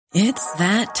It's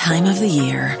that time of the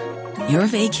year. Your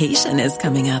vacation is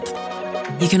coming up.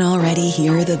 You can already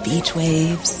hear the beach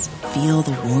waves, feel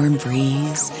the warm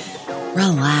breeze,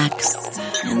 relax,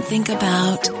 and think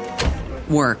about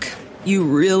work. You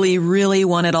really, really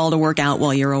want it all to work out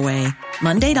while you're away.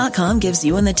 Monday.com gives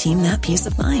you and the team that peace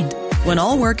of mind. When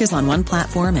all work is on one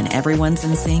platform and everyone's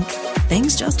in sync,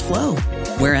 things just flow.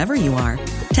 Wherever you are,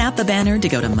 tap the banner to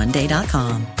go to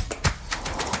Monday.com.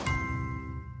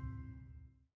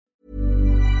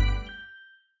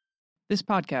 This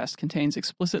podcast contains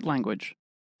explicit language.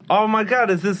 Oh my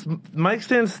God, is this mic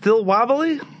stand still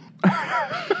wobbly?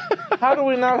 How do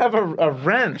we not have a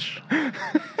wrench?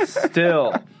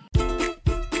 Still.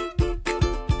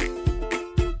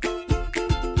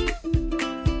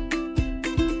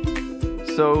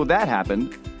 So that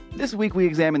happened. This week we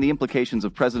examine the implications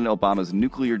of President Obama's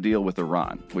nuclear deal with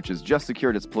Iran, which has just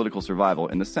secured its political survival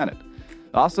in the Senate.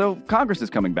 Also, Congress is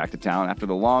coming back to town after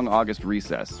the long August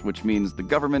recess, which means the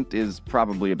government is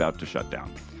probably about to shut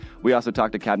down. We also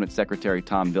talked to Cabinet Secretary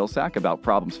Tom Vilsack about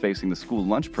problems facing the school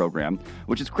lunch program,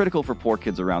 which is critical for poor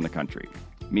kids around the country.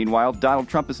 Meanwhile, Donald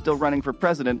Trump is still running for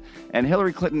president, and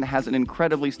Hillary Clinton has an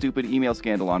incredibly stupid email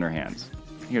scandal on her hands.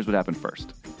 Here's what happened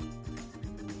first.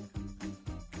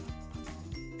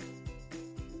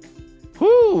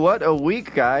 Whew, what a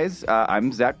week, guys.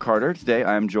 I'm Zach Carter. Today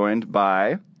I am joined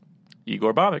by...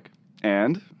 Igor Bobik.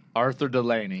 And Arthur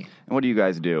Delaney. what do you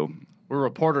guys do? We're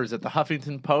reporters at the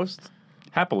Huffington Post.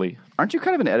 Happily. Aren't you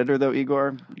kind of an editor, though,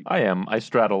 Igor? I am. I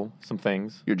straddle some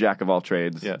things. You're jack of all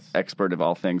trades. Yes. Expert of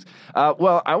all things.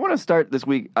 Well, I want to start this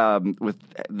week with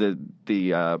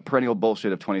the perennial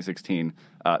bullshit of 2016.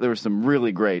 There was some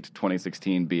really great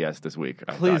 2016 BS this week.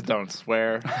 Please don't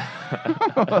swear.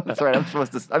 That's right.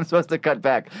 I'm supposed to cut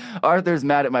back. Arthur's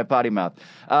mad at my potty mouth.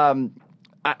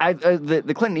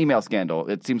 The Clinton email scandal.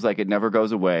 It seems like it never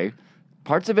goes away.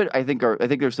 Parts of it, I think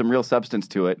there's some real substance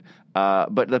to it.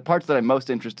 But the parts that I'm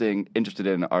most interested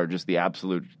in are just the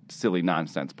absolute silly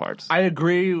nonsense parts. I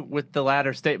agree with the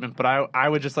latter statement, but I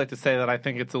would just like to say that I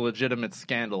think it's a legitimate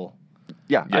scandal.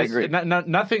 Yeah, I agree.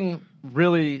 Nothing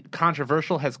really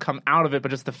controversial has come out of it, but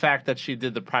just the fact that she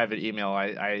did the private email,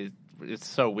 it's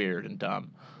so weird and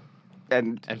dumb.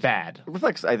 And bad. It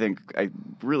reflects, I think,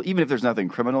 even if there's nothing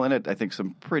criminal in it, I think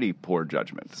some pretty poor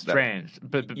judgment. Strange,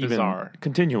 but bizarre.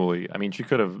 Continually. I mean, she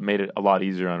could have made it a lot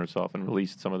easier on herself and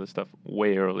released some of this stuff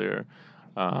way earlier.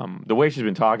 The way she's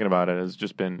been talking about it has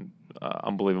just been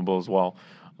unbelievable as well.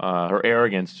 Her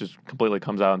arrogance just completely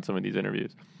comes out in some of these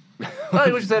interviews.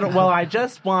 Well, she said, well, I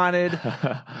just wanted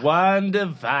one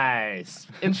device.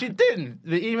 And she didn't.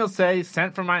 The email says,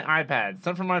 sent from my iPad,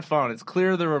 sent from my phone. It's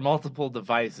clear there were multiple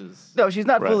devices. No, she's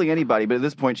not fooling anybody, but at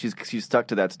this point she's stuck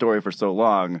to that story for so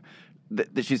long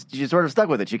that she's sort of stuck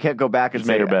with it. She can't go back and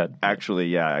say, made her bed. Actually,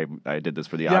 yeah, I did this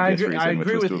for the obvious reason, I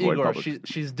agree which was with to avoid Igor. public.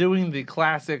 She's doing the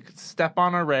classic step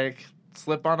on a rake,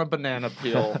 slip on a banana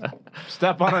peel,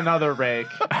 step on another rake.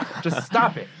 Just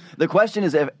stop it. The question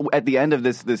is, if at the end of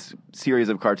this series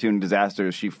of cartoon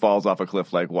disasters, she falls off a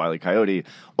cliff like Wile E. Coyote,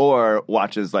 or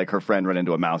watches like her friend run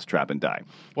into a mousetrap and die.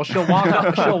 Well, she'll walk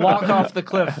off the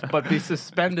cliff, but be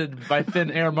suspended by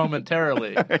thin air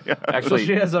momentarily. Actually, so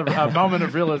she has a moment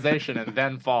of realization and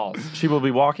then falls. She will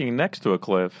be walking next to a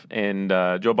cliff, and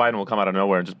Joe Biden will come out of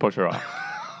nowhere and just push her off.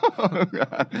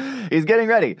 He's getting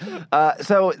ready.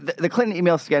 So the Clinton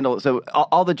email scandal, so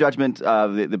all the judgment,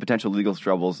 the potential legal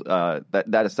troubles,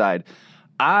 that aside,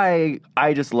 I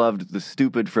just loved the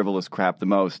stupid, frivolous crap the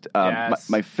most. Yes.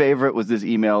 My favorite was this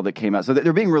email that came out. So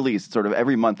they're being released sort of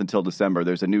every month until December.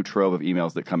 There's a new trove of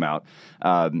emails that come out.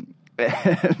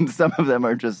 And some of them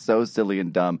are just so silly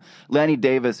and dumb. Lanny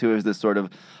Davis, who is this sort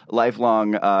of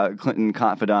lifelong Clinton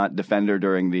confidant defender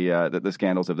during the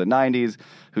scandals of the 90s,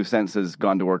 who since has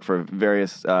gone to work for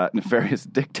various nefarious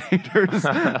dictators.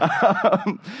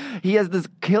 He has this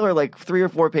killer, like 3 or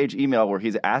 4 page email where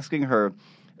he's asking her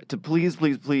to please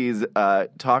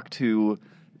talk to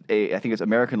I think it's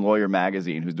American Lawyer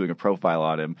Magazine, who's doing a profile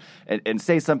on him, and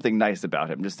say something nice about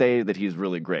him. Just say that he's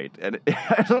really great. And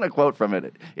I just want to quote from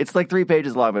it. It's like 3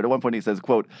 pages long, but at one point he says,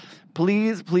 quote,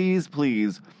 "Please, please,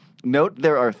 please, note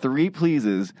there are 3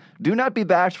 pleases. Do not be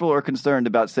bashful or concerned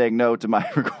about saying no to my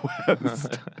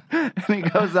request." And he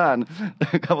goes on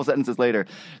a couple sentences later.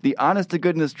 "The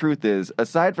honest-to-goodness truth is,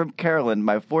 aside from Carolyn,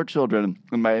 my 4 children,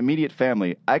 and my immediate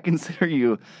family, I consider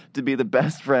you to be the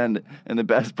best friend and the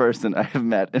best person I have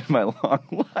met in my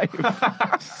long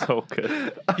life." So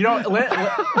good. You know,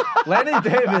 Lanny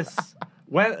Davis,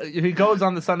 when he goes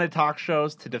on the Sunday talk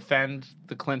shows to defend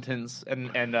the Clintons,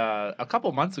 and a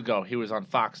couple months ago he was on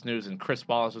Fox News, and Chris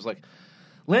Wallace was like,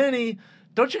 "Lanny,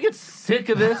 don't you get sick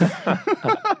of this?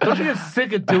 Don't you get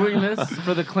sick of doing this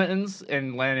for the Clintons?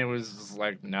 And Lanny was just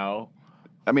like, no.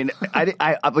 I mean,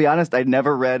 I'll be honest, I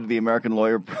never read the American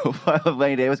Lawyer profile of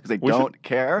Lanny Davis because I don't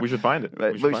care. We should find it.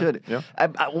 Right, we should. Yeah.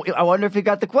 I wonder if he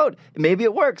got the quote. Maybe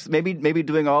it works. Maybe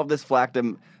doing all of this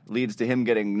flachdom leads to him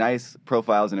getting nice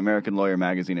profiles in American Lawyer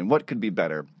magazine. And what could be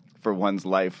better for one's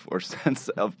life or sense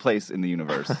of place in the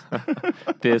universe?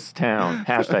 This town.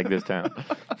 Hashtag this town.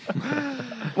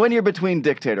 When you're between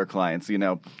dictator clients, you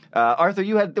know. Arthur,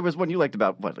 there was one you liked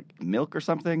about, what, like milk or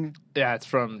something? Yeah, it's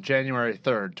from January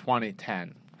 3rd,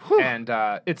 2010. And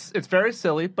it's very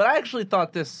silly, but I actually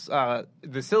thought this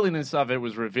the silliness of it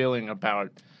was revealing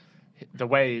about the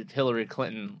way Hillary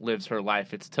Clinton lives her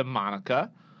life. It's to Monica,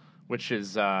 which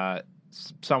is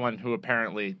someone who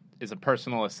apparently is a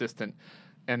personal assistant,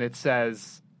 and it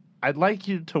says, I'd like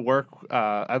to work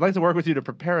with you to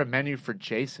prepare a menu for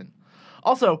Jason.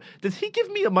 Also, does he give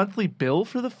me a monthly bill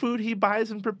for the food he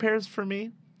buys and prepares for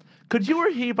me? Could you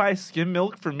or he buy skim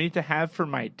milk for me to have for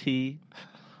my tea?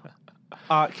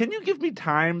 Can you give me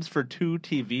times for 2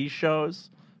 TV shows,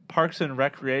 Parks and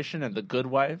Recreation and The Good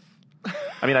Wife?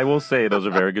 I mean, I will say those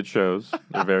are very good shows.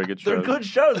 They're very good shows. They're good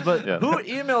shows, but Yeah. who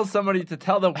emails somebody to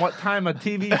tell them what time a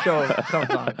TV show comes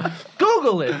on?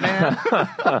 Google it, man.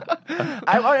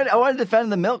 I wanted to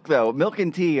defend the milk, though. Milk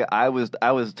and tea, I was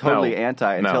totally No.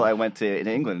 anti until No. I went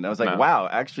to England. And I was like, No. wow,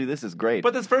 actually, this is great.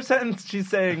 But this first sentence, she's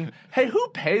saying, hey, who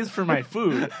pays for my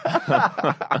food?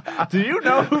 Do you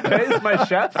know who pays my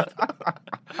chef?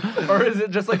 Or is it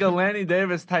just like a Lanny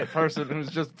Davis type person who's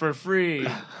just for free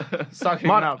sucking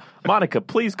up? Monica,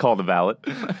 please call the valet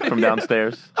from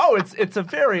downstairs. Oh, it's a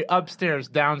very upstairs,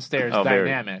 downstairs Oh,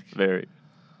 dynamic. Very.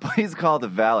 Please call the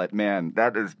valet, man.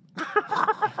 That is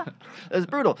that's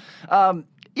brutal.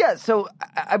 Yeah, so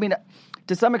I mean,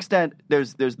 to some extent,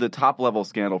 there's the top level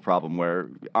scandal problem where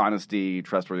honesty,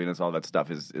 trustworthiness, all that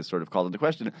stuff is sort of called into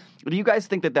question. Do you guys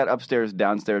think that upstairs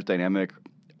downstairs dynamic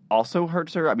also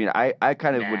hurts her? I mean, I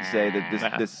kind of would say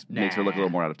that this makes her look a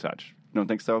little more out of touch. You don't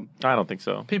think so? I don't think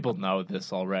so. People know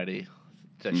this already,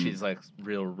 that she's like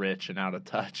real rich and out of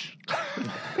touch.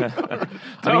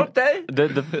 Don't they?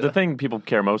 The thing people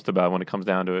care most about when it comes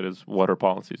down to it is what her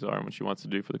policies are and what she wants to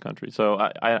do for the country. So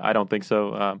I don't think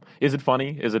so. Is it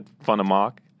funny? Is it fun to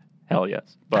mock? Hell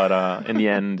yes. But in the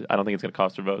end, I don't think it's going to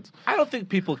cost her votes. I don't think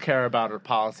people care about her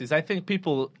policies. I think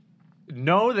people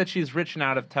know that she's rich and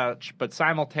out of touch, but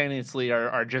simultaneously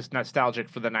are just nostalgic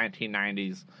for the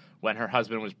 1990s when her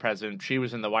husband was president. She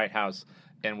was in the White House,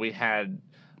 and we had,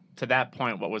 to that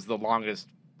point, what was the longest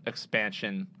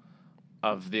expansion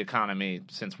of the economy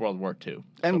since World War II.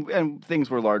 And things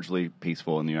were largely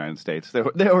peaceful in the United States.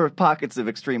 There were pockets of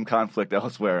extreme conflict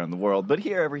elsewhere in the world, but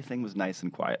here everything was nice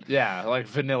and quiet. Yeah, like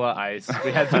Vanilla Ice.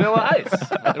 We had Vanilla Ice.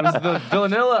 It was the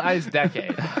Vanilla Ice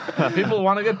decade. People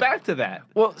want to get back to that.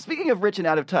 Well, speaking of rich and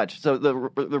out of touch, so the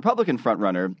Republican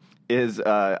frontrunner is, you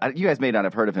guys may not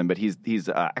have heard of him, but he's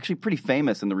actually pretty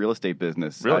famous in the real estate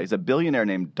business. Really? He's a billionaire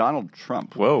named Donald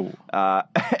Trump. Whoa.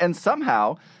 And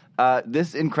somehow,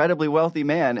 this incredibly wealthy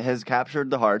man has captured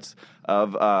the hearts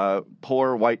of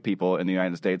poor white people in the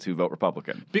United States who vote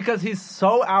Republican. Because he's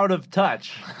so out of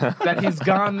touch that he's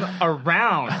gone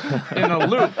around in a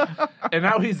loop, and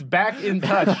now he's back in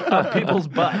touch of people's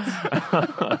butts.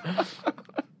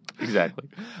 Exactly.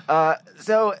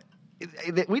 So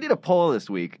we did a poll this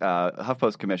week.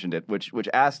 HuffPost commissioned it, which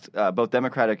asked both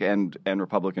Democratic and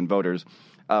Republican voters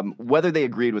whether they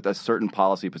agreed with a certain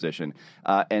policy position.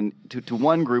 And to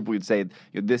one group, we'd say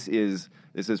this is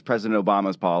President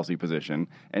Obama's policy position,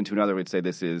 and to another, we'd say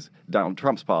this is Donald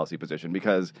Trump's policy position.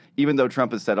 Because even though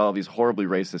Trump has said all these horribly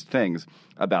racist things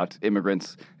about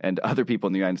immigrants and other people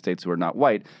in the United States who are not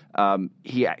white,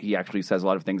 he actually says a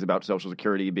lot of things about Social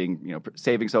Security being,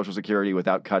 saving Social Security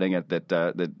without cutting it that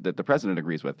the president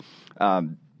agrees with.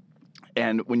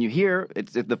 And when you hear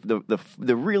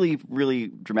the really, really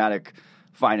dramatic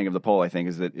finding of the poll, I think,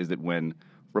 is that when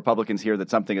Republicans hear that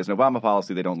something is an Obama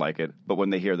policy, they don't like it. But when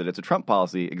they hear that it's a Trump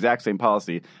policy, exact same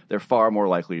policy, they're far more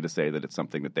likely to say that it's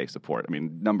something that they support. I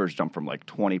mean, numbers jump from like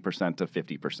 20% to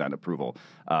 50% approval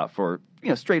for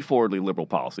straightforwardly liberal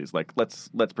policies, like let's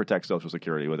protect Social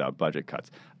Security without budget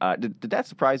cuts. Did that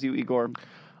surprise you, Igor?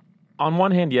 On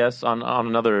one hand, yes. On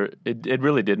another, it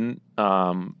really didn't.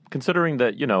 Considering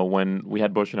that, when we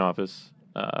had Bush in office,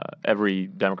 every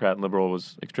Democrat and liberal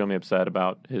was extremely upset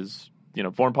about his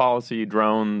foreign policy,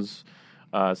 drones,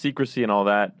 secrecy, and all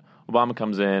that. Obama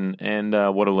comes in, and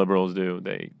what do liberals do?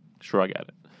 They shrug at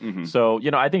it. Mm-hmm. So,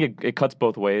 I think it cuts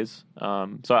both ways.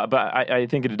 But I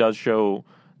think it does show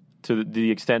to the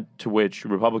extent to which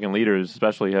Republican leaders,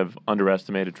 especially, have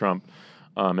underestimated Trump.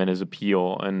 and his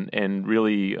appeal, and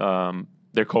really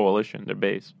their coalition, their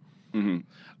base.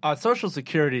 Social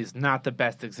Security is not the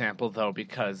best example, though,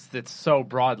 because it's so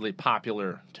broadly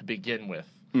popular to begin with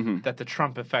that the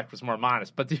Trump effect was more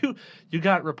modest. But you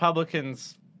got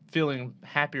Republicans feeling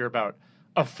happier about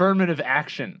affirmative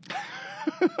action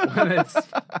when it's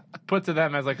put to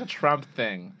them as like a Trump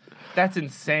thing. That's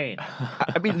insane.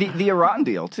 I mean, the Iran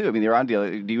deal, too. I mean, the Iran deal,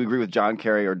 do you agree with John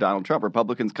Kerry or Donald Trump?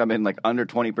 Republicans come in like under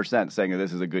 20% saying that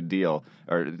this is a good deal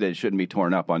or that it shouldn't be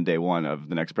torn up on day one of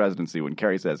the next presidency when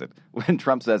Kerry says it. When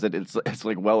Trump says it, it's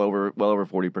like well over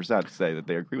 40% say that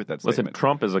they agree with that statement. Listen,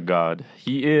 Trump is a god.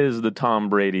 He is the Tom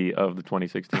Brady of the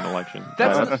 2016 election.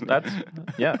 That's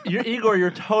yeah.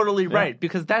 You're totally right,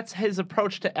 because that's his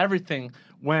approach to everything.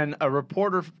 When a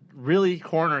reporter really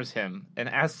corners him and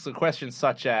asks a question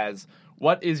such as,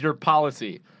 "What is your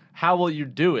policy? How will you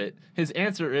do it?" His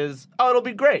answer is, "Oh, it'll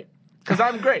be great, because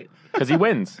I'm great." Because he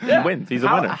wins. Yeah. He wins. He's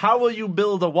a winner. How will you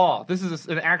build a wall? This is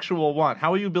an actual one. How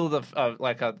will you build a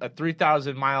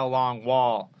 3,000-mile long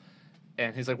wall?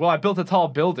 And he's like, "Well, I built a tall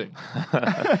building."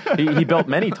 He built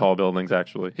many tall buildings,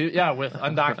 actually. With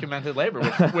undocumented labor,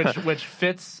 which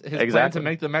fits his plan to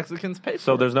make the Mexicans pay for it.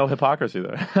 So there's no hypocrisy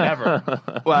there.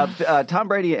 Ever. Well, Tom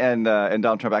Brady and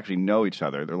Donald Trump actually know each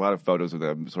other. There are a lot of photos of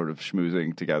them sort of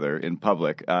schmoozing together in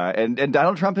public. And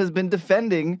Donald Trump has been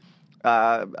defending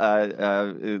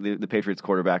the Patriots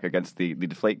quarterback against the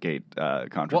Deflategate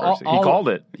controversy. He called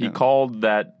it. He called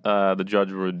that the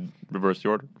judge would reverse the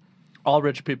order. All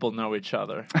rich people know each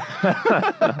other.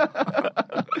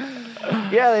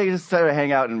 Yeah, they just sort of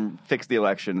hang out and fix the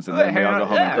elections, and then they all go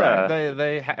home and cry.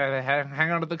 They hang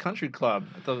out at the country club,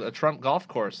 at the Trump golf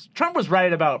course. Trump was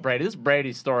right about Brady. This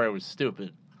Brady story was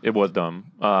stupid. It was dumb.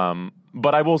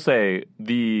 But I will say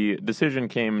the decision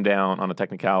came down on a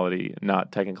technicality,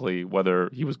 not technically whether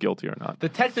he was guilty or not. The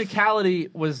technicality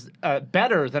was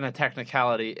better than a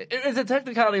technicality. It was a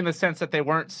technicality in the sense that they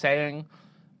weren't saying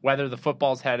whether the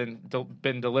footballs had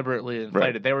been deliberately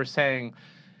inflated. Right. They were saying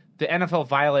the NFL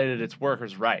violated its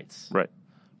workers' rights. Right.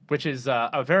 Which is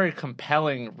a very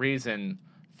compelling reason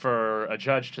for a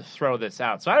judge to throw this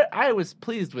out. So I was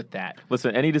pleased with that.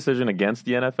 Listen, any decision against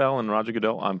the NFL and Roger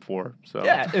Goodell, I'm for. So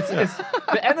yeah, it's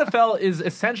the NFL is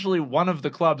essentially one of the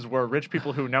clubs where rich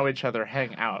people who know each other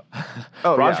hang out.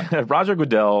 Roger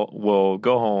Goodell will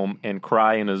go home and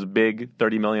cry in his big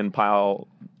 $30 million pile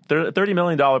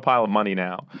of money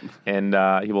now, and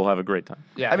he will have a great time.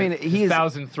 Yeah, I mean, his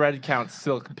 1,000 thread count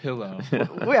silk pillow.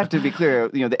 We have to be clear.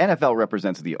 The NFL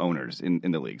represents the owners in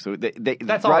the league, so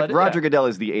That's all. Roger Goodell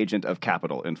is the agent of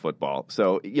capital in football.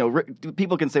 So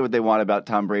people can say what they want about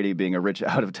Tom Brady being a rich,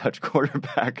 out of touch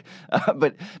quarterback,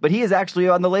 but he is actually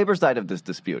on the labor side of this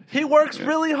dispute. He works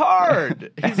really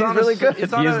hard. He's really good. He is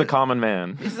the common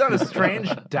man. He's on a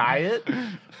strange diet.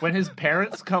 When his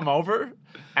parents come over,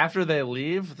 after they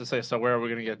leave, they say, "So where are we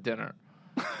going to get dinner?"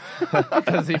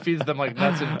 Because he feeds them like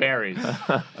nuts and berries.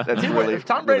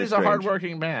 Tom Brady's a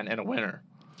hardworking man and a winner.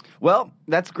 Well,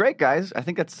 that's great, guys. I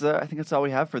think that's all we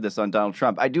have for this on Donald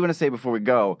Trump. I do want to say before we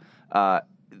go,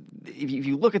 if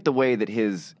you look at the way that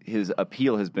his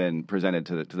appeal has been presented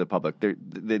to the public,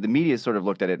 the media sort of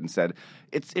looked at it and said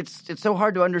it's so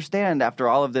hard to understand after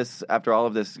all of this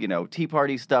Tea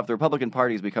Party stuff. The Republican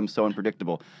Party has become so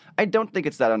unpredictable. I don't think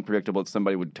it's that unpredictable that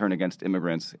somebody would turn against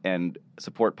immigrants and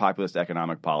support populist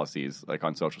economic policies like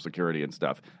on Social Security and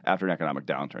stuff after an economic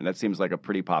downturn. That seems like a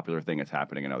pretty popular thing that's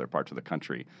happening in other parts of the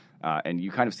country, and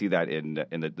you kind of see that in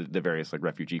the various like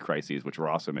refugee crises, which were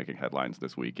also making headlines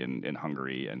this week in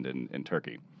Hungary and in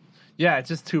Turkey. Yeah, it's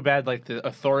just too bad like the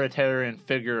authoritarian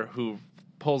figure who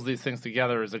pulls these things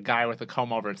together is a guy with a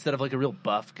comb over instead of like a real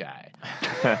buff guy.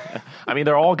 I mean,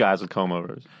 they're all guys with comb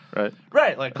overs, right?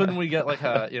 Right. Like, couldn't we get like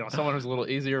someone who's a little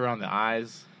easier around the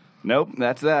eyes? Nope,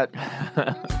 that's that.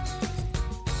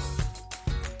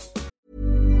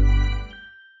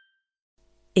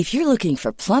 If you're looking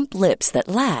for plump lips that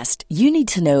last, you need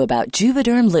to know about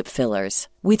Juvederm lip fillers.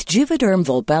 With Juvederm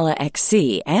Volbella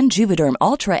XC and Juvederm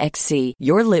Ultra XC,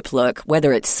 your lip look,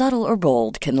 whether it's subtle or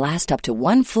bold, can last up to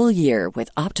 1 full year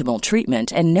with optimal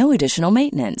treatment and no additional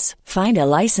maintenance. Find a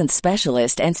licensed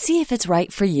specialist and see if it's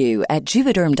right for you at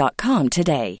Juvederm.com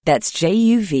today. That's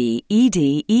JUVEDERM.com.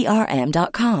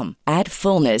 Add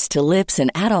fullness to lips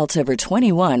in adults over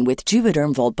 21 with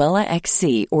Juvederm Volbella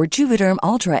XC or Juvederm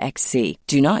Ultra XC.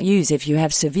 Do not use if you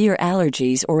have severe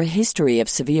allergies or a history of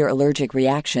severe allergic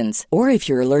reactions, or if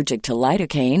you're allergic to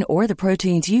lidocaine or the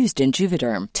proteins used in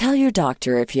Juvederm. Tell your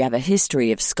doctor if you have a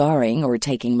history of scarring or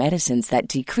taking medicines that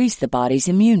decrease the body's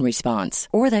immune response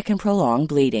or that can prolong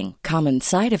bleeding. Common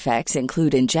side effects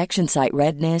include injection site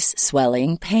redness,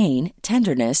 swelling, pain,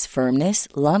 tenderness, firmness,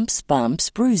 lumps, bumps,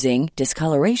 bruising,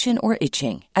 discoloration, or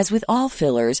itching. As with all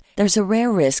fillers, there's a rare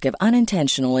risk of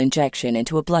unintentional injection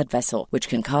into a blood vessel, which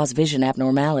can cause vision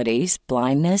abnormalities,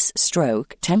 blindness,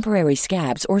 stroke, temporary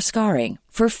scabs, or scarring.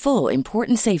 For full,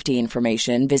 important safety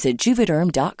information, visit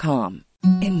Juvederm.com.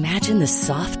 Imagine the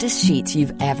softest sheets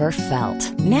you've ever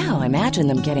felt. Now imagine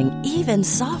them getting even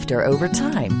softer over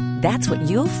time. That's what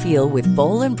you'll feel with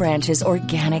Boll & Branch's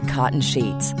organic cotton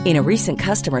sheets. In a recent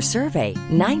customer survey,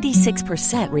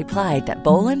 96% replied that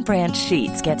Boll & Branch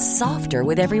sheets get softer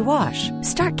with every wash.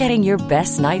 Start getting your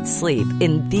best night's sleep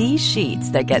in these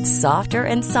sheets that get softer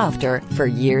and softer for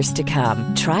years to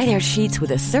come. Try their sheets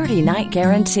with a 30-night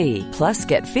guarantee. Plus,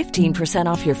 get 15%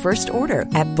 off your first order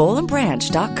at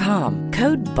bollandbranch.com.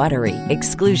 Code BUTTERY.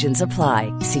 Exclusions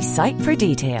apply. See site for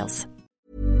details.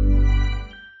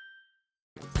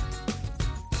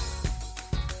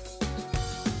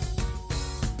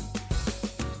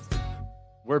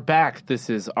 We're back. This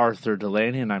is Arthur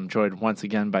Delaney, and I'm joined once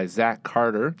again by Zach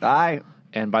Carter. Hi.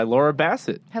 And by Laura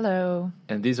Bassett. Hello.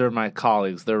 And these are my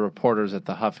colleagues. They're reporters at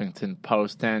the Huffington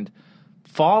Post. And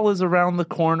fall is around the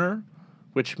corner,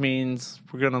 which means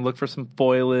we're going to look for some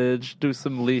foliage, do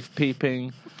some leaf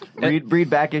peeping. Read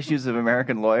back issues of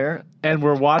American Lawyer. And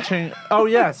we're watching. Oh,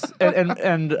 yes.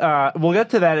 And we'll get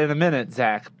to that in a minute,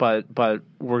 Zach. But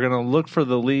we're going to look for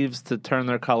the leaves to turn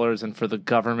their colors and for the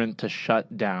government to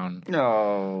shut down.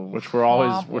 No. Which we're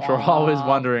always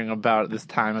wondering about this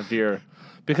time of year.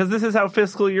 Because this is how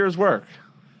fiscal years work.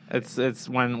 It's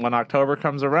when October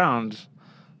comes around,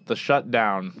 the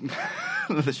shutdown.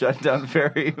 The shutdown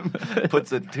fairy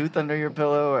puts a tooth under your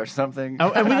pillow or something.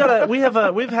 Oh, and we had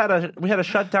a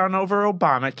shutdown over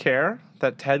Obamacare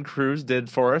that Ted Cruz did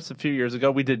for us a few years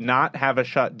ago. We did not have a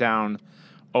shutdown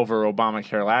over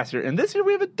Obamacare last year, and this year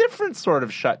we have a different sort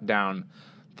of shutdown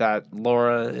that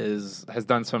Laura has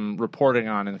done some reporting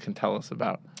on and can tell us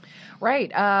about. Right.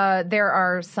 There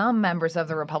are some members of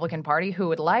the Republican Party who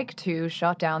would like to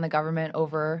shut down the government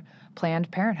over Planned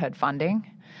Parenthood funding.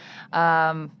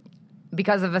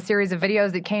 Because of a series of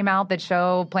videos that came out that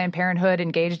show Planned Parenthood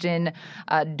engaged in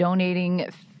donating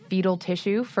fetal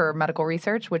tissue for medical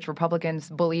research, which Republicans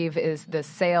believe is the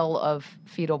sale of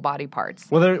fetal body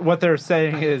parts. Well, what they're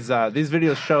saying is these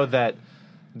videos show that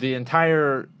the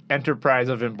entire enterprise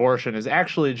of abortion is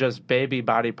actually just baby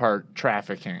body part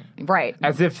trafficking. Right.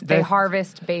 As if they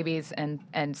harvest babies and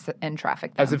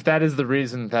traffic them. As if that is the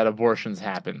reason that abortions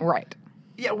happen. Right.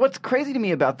 Yeah, what's crazy to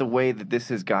me about the way that this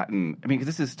has gotten, I mean,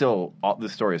 because this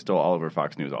story is still all over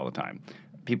Fox News all the time.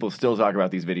 People still talk about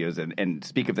these videos and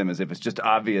speak of them as if it's just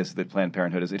obvious that Planned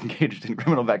Parenthood is engaged in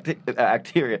criminal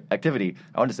activity.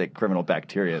 I want to say criminal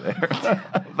bacteria there,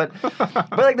 but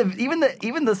like even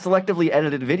the selectively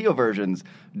edited video versions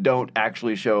don't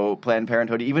actually show Planned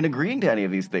Parenthood even agreeing to any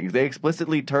of these things. They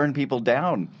explicitly turn people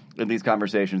down in these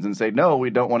conversations and say, no,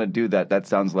 we don't want to do that. That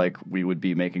sounds like we would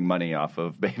be making money off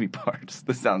of baby parts.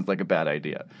 This sounds like a bad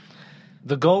idea.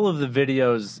 The goal of the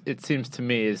videos, it seems to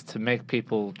me, is to make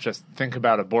people just think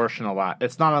about abortion a lot.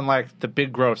 It's not unlike the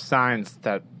big gross signs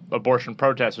that abortion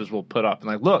protesters will put up.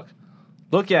 And like,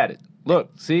 look at it.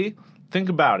 Look, see? Think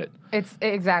about it. It's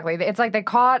exactly. It's like they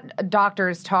caught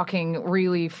doctors talking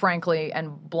really frankly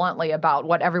and bluntly about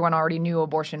what everyone already knew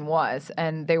abortion was,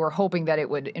 and they were hoping that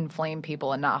it would inflame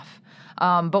people enough.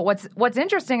 But what's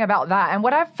interesting about that, and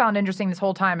what I've found interesting this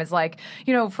whole time is like,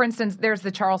 for instance, there's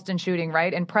the Charleston shooting,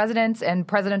 right? And presidents and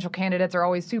presidential candidates are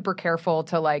always super careful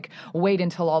to like wait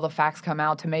until all the facts come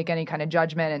out to make any kind of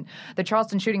judgment. And the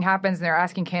Charleston shooting happens, and they're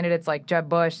asking candidates like Jeb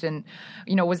Bush, and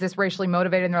was this racially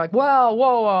motivated? And they're like, well,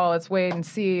 whoa, let's wait and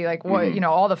see, like what,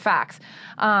 all the facts.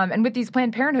 And with these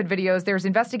Planned Parenthood videos, there's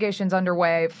investigations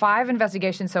underway. 5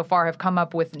 investigations so far have come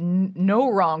up with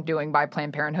no wrongdoing by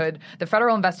Planned Parenthood. The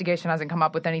federal investigation hasn't come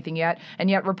up with anything yet, and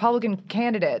yet Republican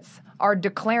candidates are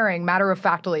declaring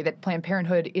matter-of-factly that Planned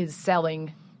Parenthood is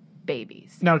selling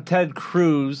babies. Now, Ted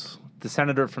Cruz, the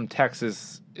senator from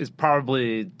Texas, is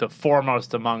probably the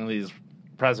foremost among these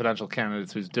presidential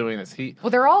candidates who's doing this.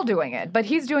 Well, they're all doing it, but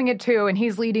he's doing it too, and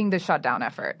he's leading the shutdown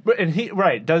effort. And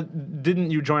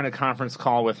didn't you join a conference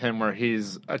call with him where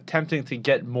he's attempting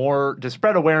to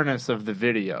spread awareness of the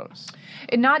videos?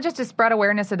 And not just to spread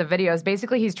awareness of the videos.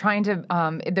 Basically, he's trying to.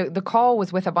 The call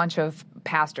was with a bunch of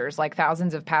pastors, like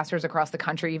thousands of pastors across the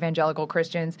country, evangelical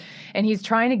Christians, and he's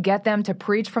trying to get them to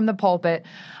preach from the pulpit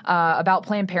about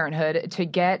Planned Parenthood to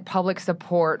get public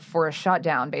support for a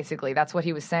shutdown. Basically, that's what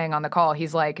he was saying on the call.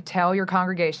 He's like, tell your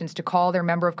congregations to call their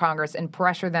member of Congress and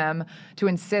pressure them to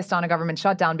insist on a government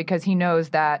shutdown, because he knows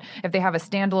that if they have a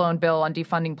standalone bill on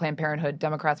defunding Planned Parenthood,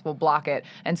 Democrats will block it.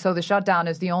 And so the shutdown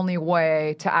is the only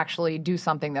way to actually do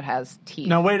something that has teeth.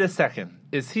 Now, wait a second.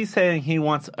 Is he saying he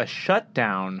wants a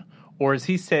shutdown, or is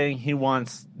he saying he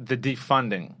wants the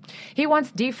defunding? He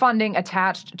wants defunding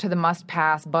attached to the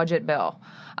must-pass budget bill.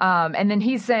 And then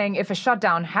he's saying if a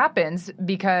shutdown happens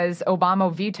because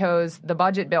Obama vetoes the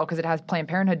budget bill because it has Planned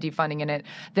Parenthood defunding in it,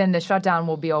 then the shutdown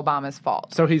will be Obama's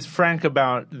fault. So he's frank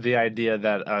about the idea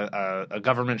that a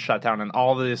government shutdown and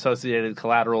all the associated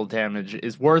collateral damage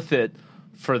is worth it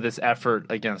for this effort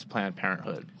against Planned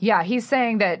Parenthood. Yeah, he's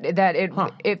saying that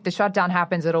if the shutdown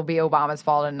happens, it'll be Obama's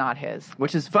fault and not his.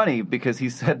 Which is funny because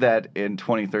he said that in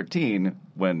 2013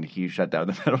 when he shut down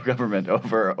the federal government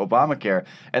over Obamacare,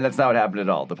 and that's not what happened at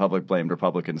all. The public blamed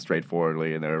Republicans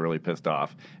straightforwardly, and they were really pissed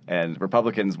off. And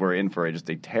Republicans were in for just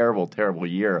a terrible, terrible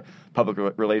year,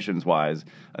 public relations-wise,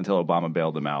 until Obama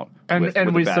bailed them out with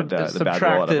the bad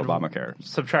rollout of Obamacare.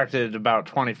 Subtracted about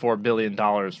 $24 billion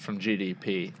from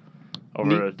GDP.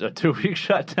 Over a 2-week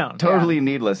shutdown. Totally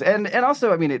needless. And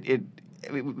also, I mean,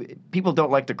 people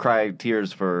don't like to cry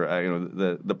tears for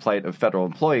the plight of federal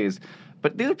employees,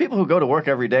 but these are people who go to work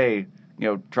every day,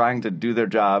 trying to do their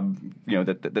job,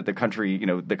 that the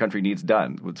country needs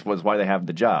done, which was why they have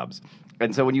the jobs.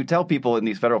 And so when you tell people in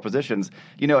these federal positions,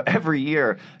 every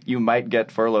year you might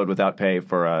get furloughed without pay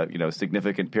for a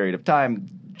significant period of time,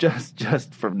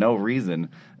 just for no reason.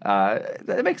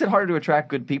 It makes it harder to attract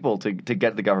good people to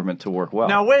get the government to work well.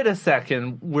 Now, wait a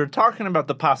second. We're talking about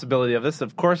the possibility of this.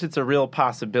 Of course, it's a real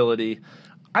possibility.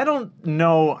 I don't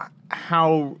know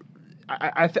how –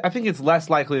 I think it's less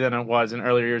likely than it was in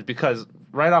earlier years because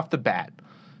right off the bat,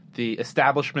 the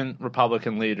establishment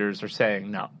Republican leaders are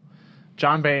saying no.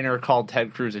 John Boehner called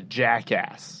Ted Cruz a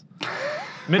jackass.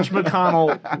 Mitch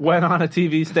McConnell went on a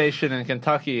TV station in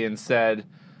Kentucky and said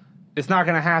 – it's not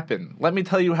going to happen. Let me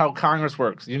tell you how Congress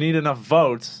works. You need enough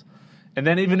votes, and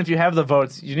then even if you have the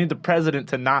votes, you need the president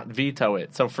to not veto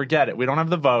it. So forget it. We don't have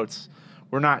the votes.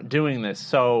 We're not doing this.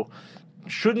 So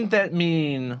shouldn't that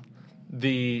mean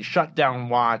the shutdown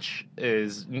watch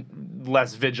is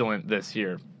less vigilant this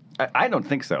year? I don't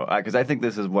think so, because I think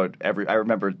this is what I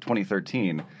remember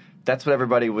 2013. That's what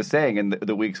everybody was saying in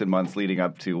the weeks and months leading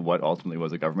up to what ultimately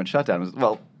was a government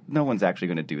shutdown. No one's actually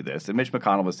going to do this. And Mitch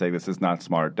McConnell was saying this is not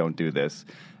smart, don't do this.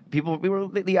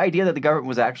 The idea that the government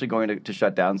was actually going to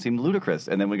shut down seemed ludicrous.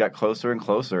 And then we got closer and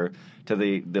closer to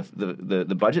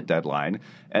the budget deadline,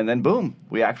 and then boom,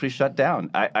 we actually shut down.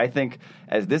 I think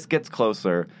as this gets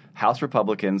closer, House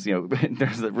Republicans,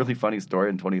 there's a really funny story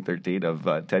in 2013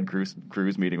 of Ted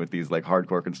Cruz meeting with these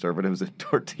hardcore conservatives at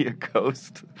Tortilla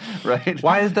Coast, right?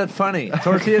 Why is that funny?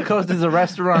 Tortilla Coast is a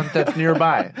restaurant that's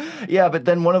nearby. Yeah, but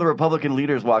then one of the Republican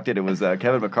leaders walked in. It was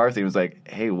Kevin McCarthy. He was like,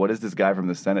 "Hey, what is this guy from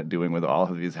the Senate doing with all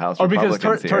of these House Republicans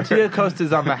because here?" Tortilla Coast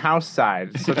is on the House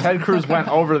side, so Ted Cruz went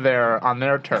over there on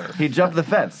their turf. He jumped the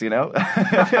fence, he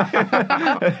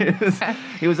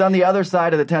was on the other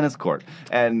side of the tennis court,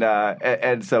 and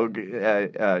so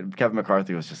Kevin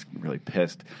McCarthy was just really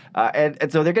pissed,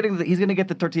 and so he's going to get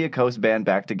the Tortilla Coast band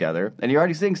back together, and you're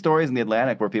already seeing stories in the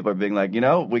Atlantic where people are being like,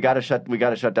 we got to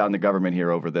shut down the government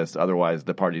here over this, otherwise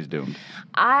the party's doomed.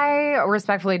 I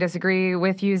respectfully disagree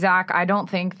with you, Zach. I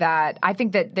think that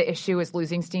the issue is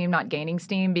losing steam, not gaining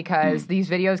steam, because these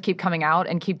videos keep coming out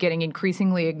and keep getting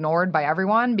increasingly ignored by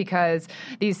everyone because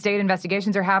these state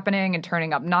investigations are happening and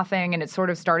turning up nothing, and it's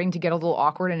sort of starting to get a little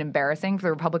awkward and embarrassing for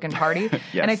the Republican Party. Yes.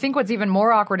 And I think what's even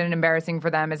more awkward and embarrassing for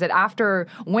them is that after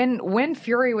when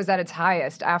Fury was at its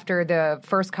highest, after the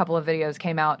first couple of videos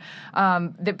came out,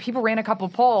 that people ran a couple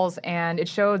polls and it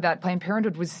showed that Planned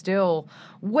Parenthood was still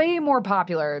way more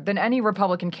popular than any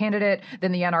Republican candidate,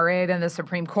 than the NRA, than the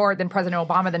Supreme Court, than President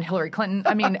Obama, than Hillary Clinton.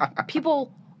 I mean,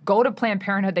 people go to Planned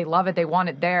Parenthood. They love it. They want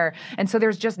it there. And so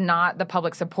there's just not the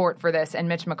public support for this, and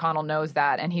Mitch McConnell knows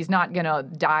that, and he's not going to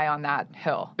die on that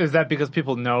hill. Is that because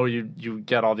people know you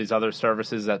get all these other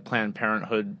services at Planned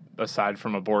Parenthood aside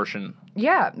from abortion?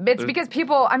 Yeah, it's because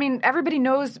everybody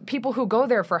knows people who go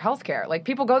there for health care. Like,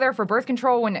 people go there for birth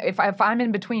control. If I'm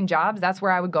in between jobs, that's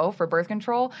where I would go for birth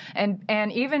control. And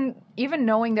even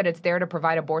knowing that it's there to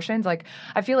provide abortions,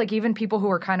 I feel like even people who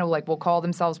are kind of will call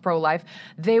themselves pro-life,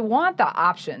 they want the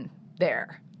option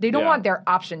there. They don't Yeah. want their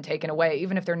option taken away,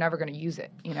 even if they're never going to use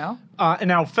it, you know? And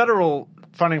now federal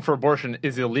funding for abortion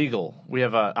is illegal. We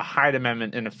have a Hyde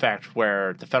Amendment in effect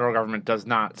where the federal government does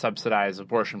not subsidize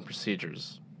abortion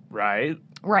procedures, right?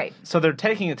 Right. So they're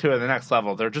taking it to the next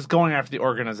level. They're just going after the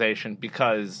organization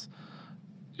because,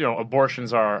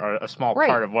 abortions are a small Right.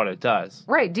 part of what it does.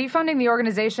 Right. Defunding the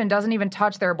organization doesn't even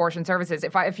touch their abortion services.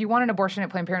 If you want an abortion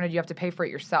at Planned Parenthood, you have to pay for it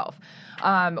yourself.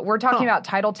 We're talking about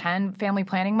Title X family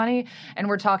planning money, and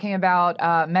we're talking about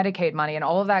Medicaid money, and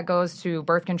all of that goes to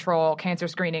birth control, cancer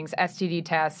screenings, STD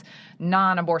tests,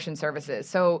 non-abortion services.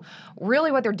 So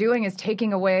really what they're doing is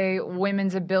taking away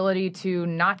women's ability to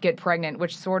not get pregnant,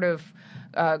 which sort of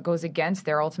goes against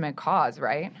their ultimate cause,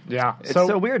 right? Yeah. It's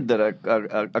so weird that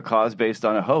a cause based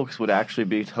on a hoax would actually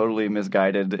be totally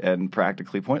misguided and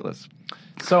practically pointless.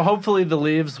 So hopefully the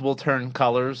leaves will turn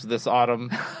colors this autumn.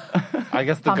 I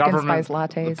guess the Pumpkin government,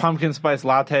 spice lattes. the pumpkin spice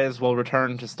lattes will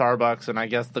return to Starbucks, and I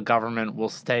guess the government will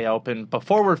stay open.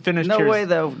 Before we're finished, No way,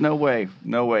 though. No way.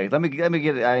 Let me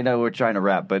get it. I know we're trying to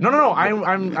wrap, but No.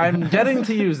 I'm getting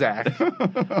to you, Zach.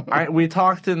 We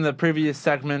talked in the previous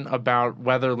segment about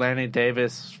whether Lanny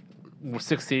Davis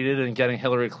succeeded in getting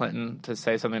Hillary Clinton to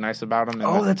say something nice about him.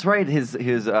 Oh, that's right. His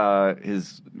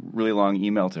really long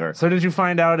email to her. So did you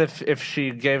find out if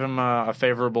she gave him a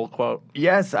favorable quote?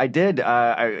 Yes, I did.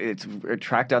 I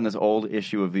tracked down this old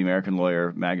issue of the American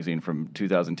Lawyer magazine from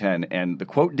 2010, and the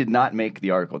quote did not make the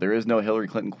article. There is no Hillary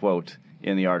Clinton quote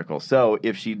in the article. So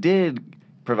if she did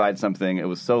provide something, it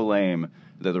was so lame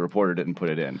that the reporter didn't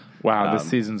put it in. Wow, the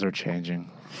seasons are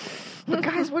changing. But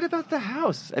guys, what about the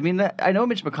House? I mean, I know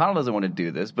Mitch McConnell doesn't want to do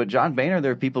this, but John Boehner,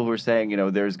 there are people who are saying,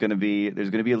 there's going to be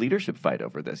a leadership fight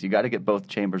over this. You got to get both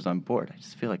chambers on board. I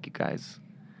just feel like you guys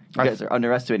are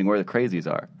underestimating where the crazies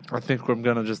are. I think we're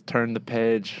going to just turn the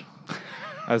page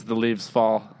as the leaves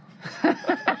fall.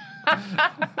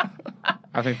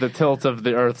 I think the tilt of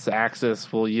the Earth's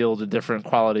axis will yield a different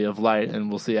quality of light, and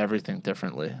we'll see everything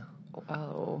differently.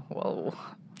 Oh, whoa.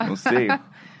 We'll see.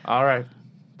 All right.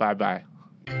 Bye-bye.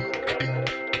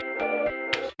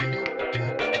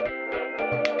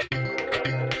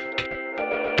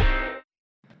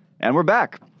 And we're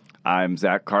back. I'm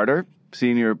Zach Carter,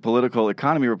 senior political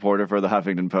economy reporter for the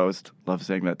Huffington Post. Love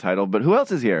saying that title. But who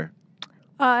else is here?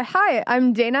 Hi,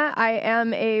 I'm Dana. I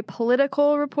am a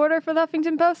political reporter for the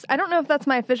Huffington Post. I don't know if that's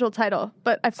my official title,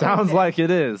 but I've Sounds like it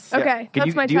is. Okay,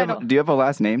 that's my title. Do you have a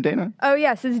last name, Dana? Oh,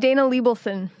 yes, it's Dana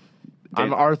Liebelson.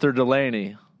 I'm Arthur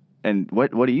Delaney. And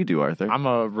what do you do, Arthur?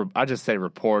 I just say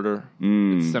reporter.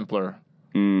 It's simpler.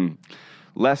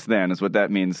 Less than is what that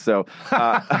means. So,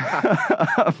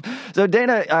 so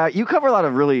Dana, you cover a lot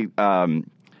of really,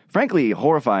 frankly,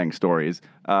 horrifying stories.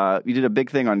 You did a big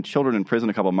thing on children in prison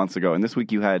a couple of months ago, and this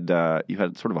week you had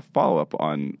sort of a follow up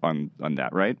on that,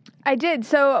 right? I did.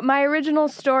 So my original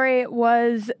story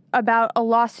was about a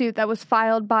lawsuit that was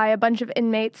filed by a bunch of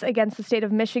inmates against the state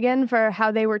of Michigan for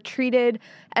how they were treated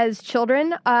as children.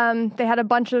 They had a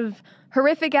bunch of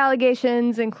horrific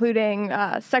allegations, including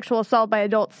sexual assault by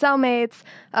adult cellmates,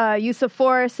 use of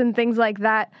force, and things like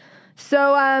that.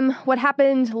 So what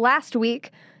happened last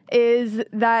week is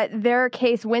that their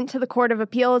case went to the Court of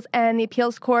Appeals, and the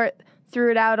appeals court threw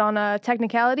it out on a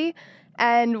technicality.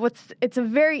 And it's a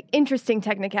very interesting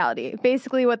technicality.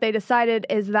 Basically, what they decided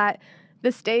is that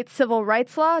the state's civil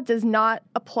rights law does not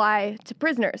apply to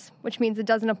prisoners, which means it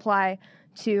doesn't apply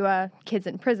to kids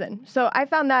in prison. So I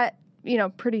found that,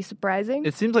 pretty surprising.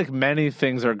 It seems like many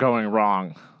things are going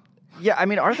wrong. Yeah, I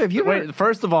mean, Arthur, if you Wait,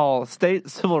 first of all, state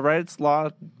civil rights law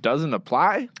doesn't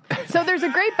apply? So there's a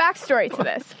great backstory to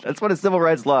this. That's what a civil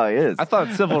rights law is. I thought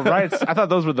civil rights,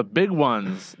 those were the big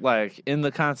ones, like in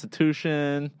the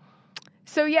Constitution.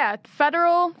 So yeah,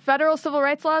 federal civil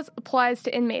rights laws applies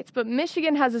to inmates, but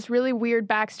Michigan has this really weird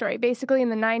backstory. Basically, in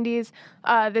the 90s,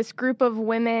 this group of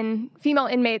female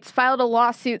inmates, filed a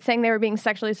lawsuit saying they were being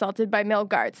sexually assaulted by male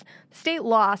guards. The state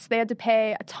lost. They had to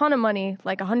pay a ton of money,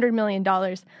 like $100 million.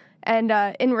 And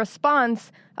in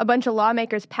response, a bunch of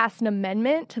lawmakers passed an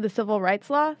amendment to the civil rights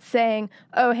law saying,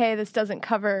 oh, hey, this doesn't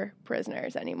cover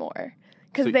prisoners anymore.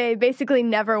 Because they basically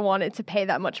never wanted to pay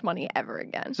that much money ever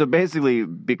again. So basically,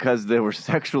 because they were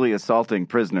sexually assaulting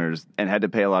prisoners and had to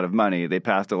pay a lot of money, they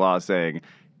passed a law saying,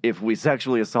 if we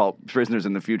sexually assault prisoners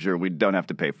in the future, we don't have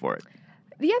to pay for it.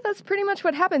 Yeah, that's pretty much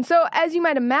what happened. So, as you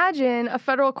might imagine, a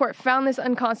federal court found this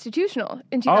unconstitutional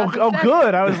in 2007. Oh,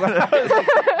 good. I was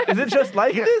like, is it just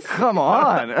like this? Come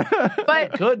on.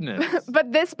 But Goodness.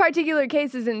 But this particular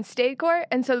case is in state court,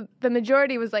 and so the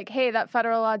majority was like, hey, that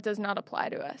federal law does not apply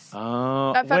to us.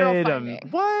 Oh, That federal wait a finding.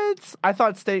 minute. What? I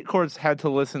thought state courts had to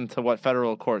listen to what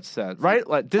federal courts said, right?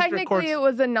 Like district Technically, courts. it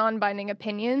was a non-binding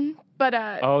opinion, but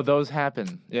Oh, those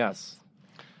happen. Yes.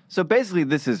 So basically,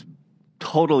 this is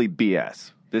totally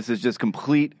BS. This is just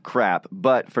complete crap.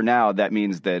 But for now, that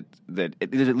means that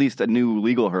there's at least a new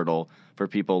legal hurdle for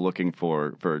people looking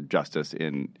for justice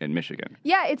in Michigan.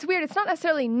 yeah, it's weird. It's not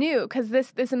necessarily new because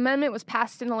this amendment was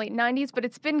passed in the late 90s, but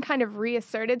it's been kind of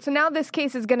reasserted. So now this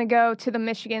case is going to go to the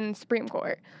Michigan Supreme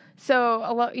Court. So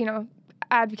a lot,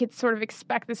 advocates sort of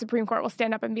expect the Supreme Court will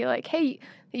stand up and be like, hey,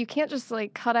 you can't just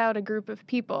like cut out a group of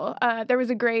people. There was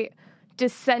a great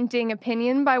dissenting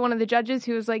opinion by one of the judges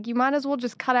who was like, you might as well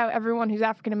just cut out everyone who's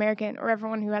African American or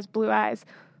everyone who has blue eyes.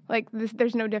 Like,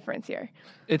 there's no difference here.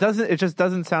 It just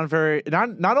doesn't sound very.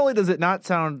 Not only does it not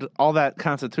sound all that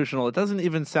constitutional, it doesn't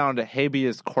even sound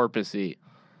habeas corpus-y.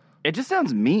 It just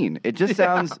sounds mean. It just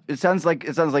sounds. It sounds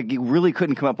like you really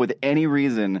couldn't come up with any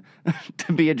reason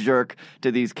to be a jerk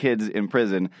to these kids in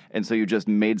prison, and so you just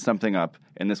made something up.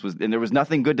 And there was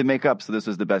nothing good to make up, so this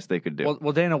was the best they could do.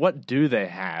 Well, Dana, what do they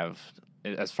have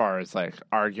as far as like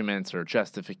arguments or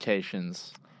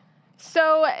justifications?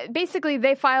 So basically,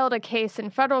 they filed a case in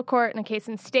federal court and a case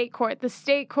in state court. The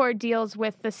state court deals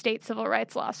with the state civil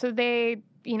rights law. So they,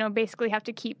 basically have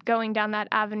to keep going down that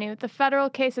avenue. The federal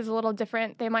case is a little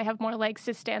different. They might have more legs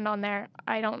to stand on there.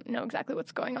 I don't know exactly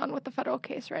what's going on with the federal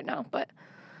case right now. But,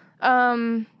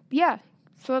 yeah,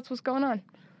 so that's what's going on.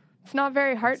 It's not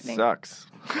very heartening. Sucks.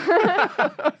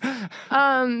 But,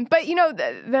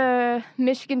 the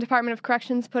Michigan Department of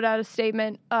Corrections put out a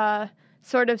statement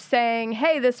sort of saying,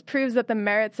 hey, this proves that the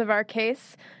merits of our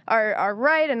case are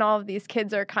right and all of these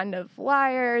kids are kind of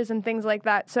liars and things like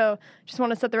that. So just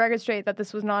want to set the record straight that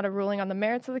this was not a ruling on the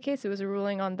merits of the case. It was a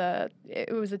ruling on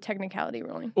it was a technicality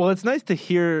ruling. Well, it's nice to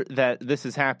hear that this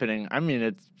is happening. I mean,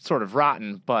 it's sort of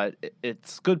rotten, but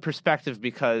it's good perspective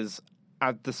because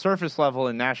at the surface level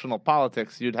in national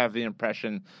politics, you'd have the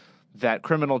impression that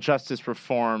criminal justice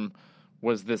reform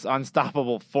was this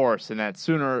unstoppable force, and that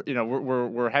sooner,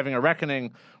 we're having a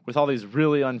reckoning with all these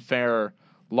really unfair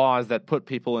laws that put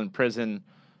people in prison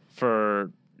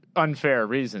for unfair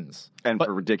reasons. And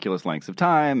for ridiculous lengths of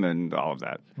time and all of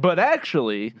that. But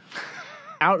actually,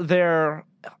 out there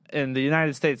in the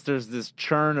United States, there's this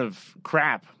churn of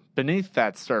crap beneath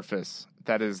that surface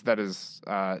that is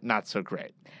not so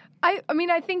great.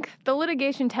 I think the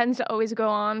litigation tends to always go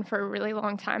on for a really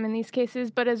long time in these cases,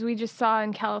 but as we just saw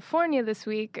in California this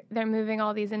week, they're moving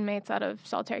all these inmates out of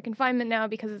solitary confinement now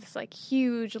because of this like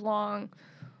huge, long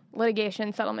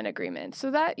litigation settlement agreement.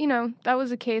 So that, that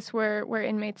was a case where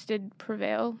inmates did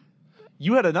prevail.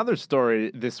 You had another story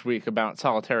this week about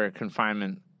solitary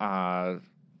confinement. Oh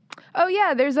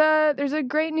yeah, there's a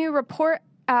great new report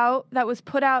out that was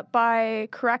put out by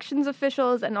corrections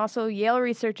officials and also Yale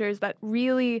researchers that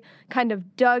really kind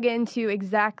of dug into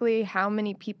exactly how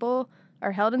many people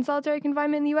are held in solitary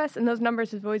confinement in the U.S., and those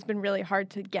numbers have always been really hard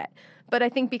to get. But I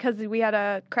think because we had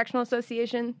a correctional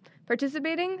association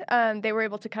participating, they were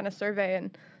able to kind of survey,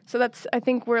 and so I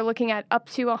think we're looking at up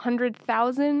to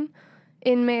 100,000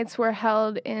 inmates were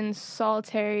held in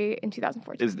solitary in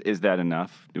 2014. Is that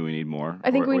enough? Do we need more?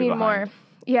 I think we need more.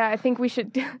 Yeah, I think we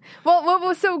should. Well, what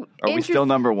was so Are we still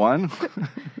number one?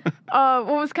 What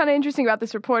was kind of interesting about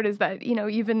this report is that,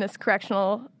 even this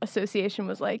correctional association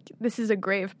was like, this is a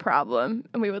grave problem,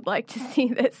 and we would like to see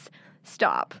this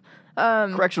stop.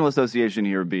 Correctional association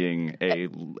here being a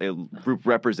group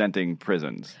representing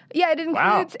prisons. Yeah,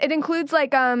 it includes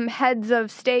like heads of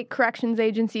state corrections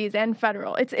agencies and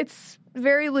federal. It's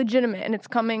very legitimate, and it's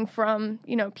coming from,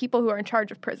 people who are in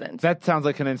charge of prisons. That sounds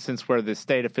like an instance where the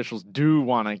state officials do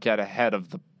want to get ahead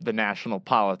of the national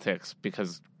politics,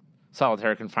 because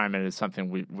solitary confinement is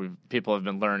something people have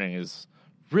been learning is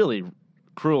really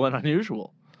cruel and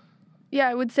unusual. Yeah,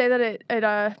 I would say that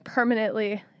it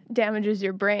permanently damages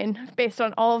your brain based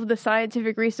on all of the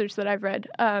scientific research that I've read,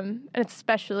 and it's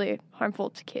especially harmful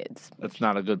to kids. That's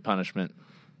not a good punishment.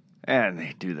 And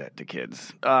they do that to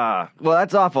kids. Well,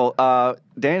 that's awful.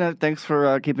 Dana, thanks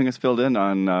for keeping us filled in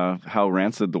on how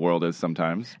rancid the world is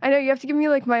sometimes. I know, you have to give me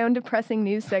like my own depressing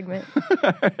news segment.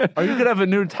 Or you could have a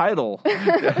new title.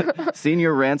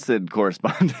 Senior rancid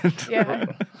correspondent. Yeah.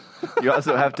 You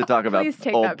also have to talk about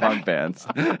old punk bands.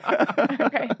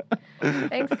 Okay.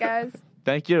 Thanks, guys.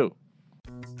 Thank you.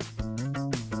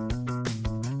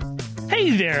 Hey,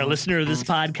 Hey there, listener of this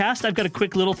podcast. I've got a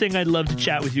quick little thing I'd love to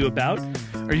chat with you about.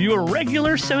 Are you a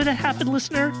regular So That Happened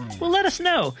listener? Well, let us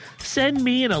know. Send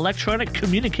me an electronic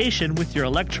communication with your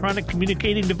electronic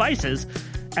communicating devices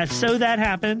at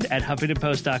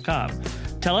sothathappened@huffingtonpost.com.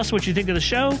 Tell us what you think of the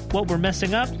show, what we're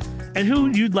messing up, and who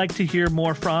you'd like to hear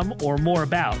more from or more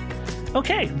about.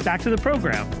 Okay, back to the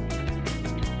program.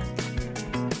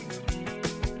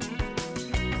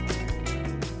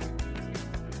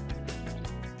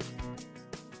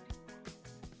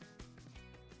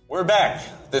 We're back.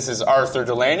 This is Arthur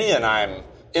Delaney, and I'm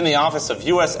in the office of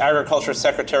U.S. Agriculture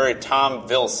Secretary Tom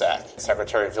Vilsack.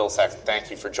 Secretary Vilsack,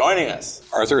 thank you for joining us.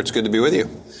 Arthur, it's good to be with you.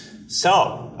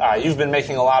 So, you've been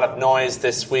making a lot of noise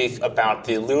this week about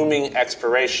the looming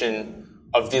expiration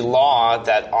of the law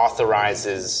that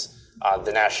authorizes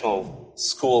the National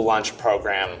School Lunch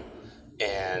Program.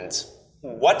 And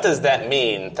what does that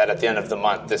mean that at the end of the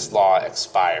month this law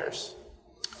expires?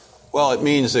 Well, it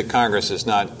means that Congress has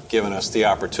not given us the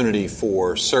opportunity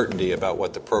for certainty about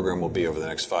what the program will be over the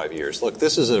next 5 years. Look,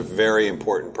 this is a very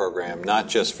important program, not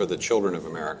just for the children of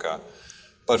America,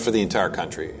 but for the entire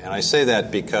country. And I say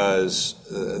that because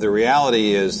the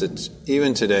reality is that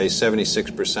even today,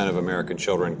 76% of American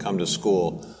children come to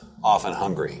school often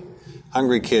hungry.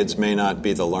 Hungry kids may not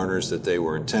be the learners that they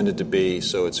were intended to be,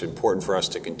 so it's important for us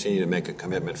to continue to make a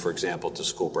commitment, for example, to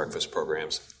school breakfast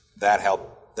programs.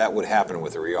 That would happen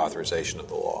with the reauthorization of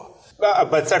the law.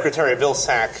 But Secretary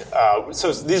Vilsack,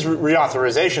 so these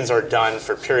reauthorizations are done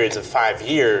for periods of 5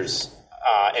 years,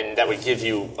 and that would give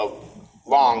you a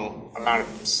long amount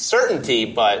of certainty,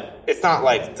 but it's not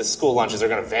like the school lunches are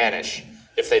going to vanish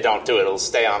if they don't do it. It'll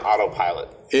stay on autopilot.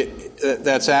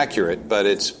 That's accurate, but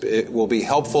it will be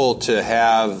helpful to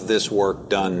have this work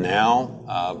done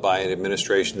now by an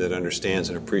administration that understands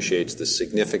and appreciates the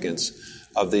significance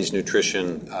of these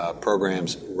nutrition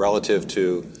programs relative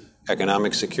to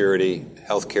economic security,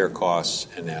 healthcare costs,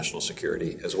 and national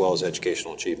security, as well as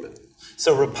educational achievement.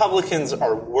 So Republicans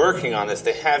are working on this.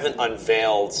 They haven't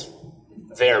unveiled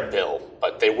their bill,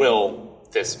 but they will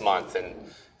this month, and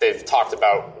they've talked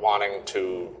about wanting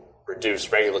to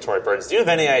reduce regulatory burdens. Do you have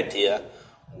any idea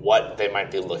what they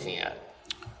might be looking at?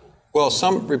 Well,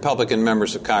 some Republican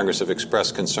members of Congress have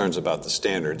expressed concerns about the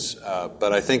standards,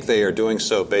 but I think they are doing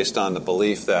so based on the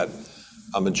belief that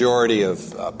a majority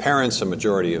of parents, a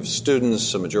majority of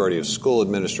students, a majority of school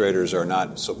administrators are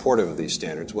not supportive of these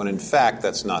standards, when in fact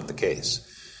that's not the case.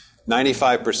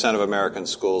 95% of American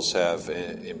schools have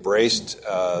embraced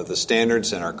the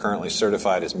standards and are currently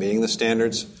certified as meeting the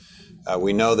standards.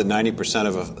 We know that 90%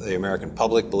 of the American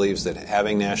public believes that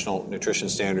having national nutrition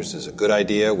standards is a good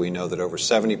idea. We know that over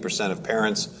 70% of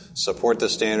parents support the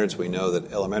standards. We know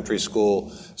that elementary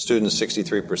school students,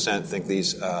 63%, think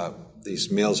these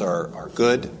meals are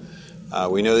good.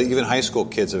 We know that even high school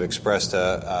kids have expressed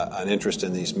an interest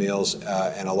in these meals,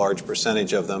 and a large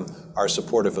percentage of them are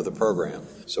supportive of the program.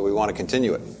 So we want to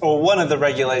continue it. Well, one of the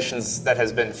regulations that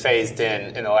has been phased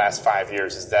in the last 5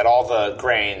 years is that all the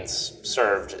grains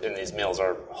served in these meals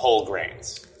are whole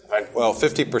grains. Well,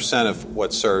 50% of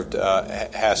what's served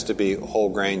has to be whole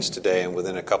grains today, and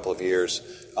within a couple of years,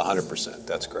 100%.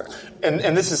 That's correct.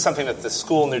 And this is something that the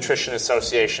School Nutrition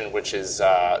Association, which is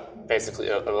basically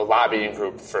a lobbying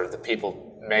group for the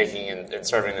people making and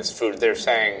serving this food, they're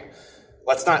saying,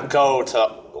 let's not do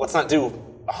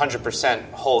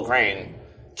 100% whole grain.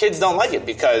 Kids don't like it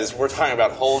because we're talking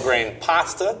about whole grain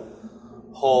pasta,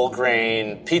 whole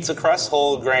grain pizza crust,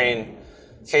 whole grain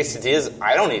quesadillas.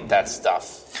 I don't eat that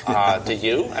stuff. Do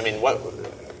you? I mean, what?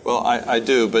 Well, I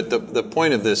do, but the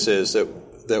point of this is that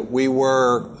we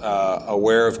were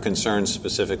aware of concerns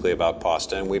specifically about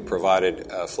pasta, and we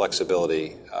provided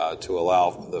flexibility to allow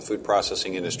the food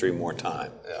processing industry more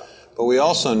time. Yeah. But we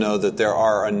also know that there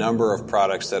are a number of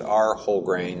products that are whole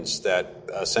grains that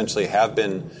essentially have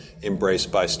been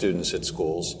embraced by students at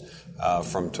schools,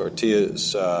 from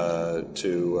tortillas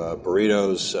to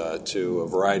burritos to a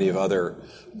variety of other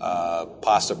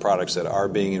pasta products that are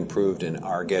being improved and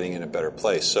are getting in a better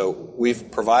place. So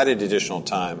we've provided additional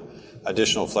time,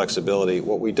 additional flexibility.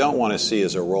 What we don't want to see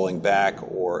is a rolling back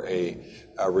or a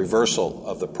reversal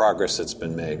of the progress that's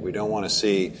been made. We don't want to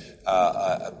see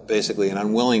basically an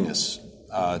unwillingness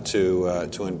to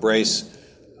embrace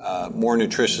more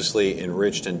nutritiously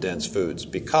enriched and dense foods,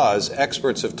 because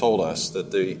experts have told us that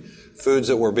the foods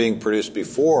that were being produced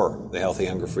before the Healthy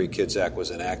Hunger Free Kids Act was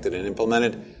enacted and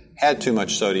implemented had too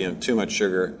much sodium, too much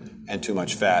sugar, and too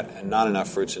much fat, and not enough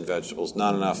fruits and vegetables,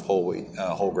 not enough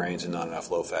whole grains, and not enough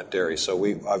low-fat dairy. So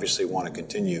we obviously want to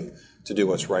continue to do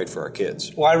what's right for our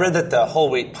kids. Well, I read that the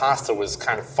whole wheat pasta was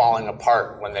kind of falling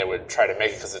apart when they would try to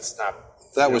make it because it's not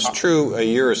That was true a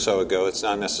year or so ago. It's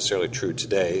not necessarily true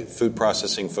today. Food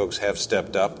processing folks have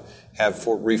stepped up, have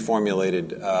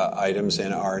reformulated items,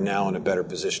 and are now in a better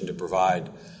position to provide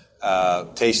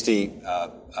tasty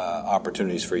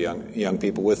opportunities for young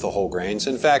people with the whole grains.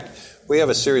 In fact, we have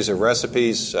a series of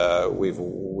recipes. We've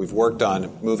worked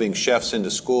on moving chefs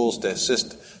into schools to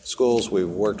assist schools. We've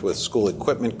worked with school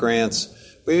equipment grants.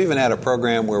 We've even had a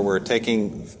program where we're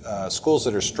taking schools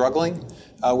that are struggling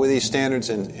with these standards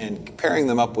and pairing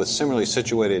them up with similarly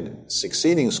situated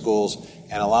succeeding schools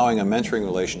and allowing a mentoring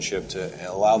relationship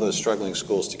to allow those struggling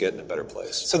schools to get in a better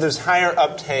place. So there's higher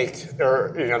uptake,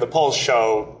 or the polls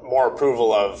show more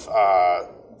approval of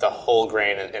the whole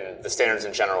grain and the standards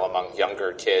in general among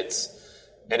younger kids.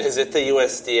 And is it the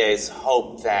USDA's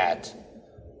hope that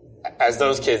as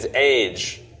those kids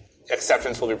age,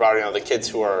 acceptance will be brought? The kids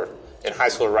who are in high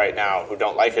school right now who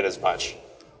don't like it as much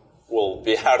will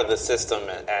be out of the system,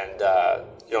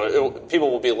 and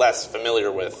people will be less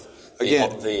familiar with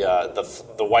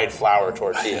the white flour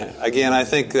tortilla. Again, I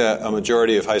think a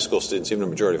majority of high school students, even a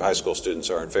majority of high school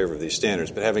students, are in favor of these standards.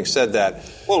 But having said that,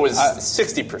 well, it was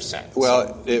 60%.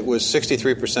 Well, it was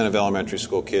 63% of elementary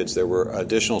school kids. There were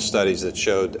additional studies that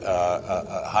showed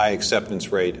a high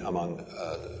acceptance rate among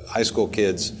high school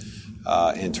kids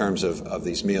in terms of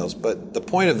these meals. But the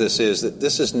point of this is that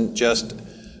this isn't just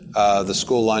the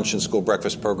school lunch and school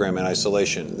breakfast program in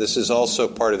isolation. This is also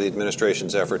part of the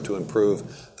administration's effort to improve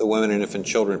the Women and Infant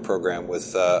Children program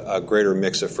with a greater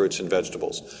mix of fruits and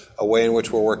vegetables, a way in which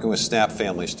we're working with SNAP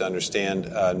families to understand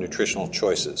nutritional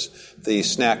choices, the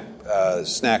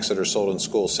snacks that are sold in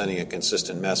schools sending a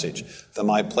consistent message, the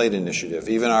My Plate initiative,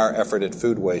 even our effort at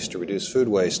food waste to reduce food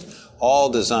waste, all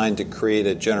designed to create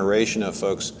a generation of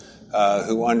folks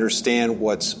who understand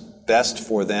what's best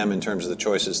for them in terms of the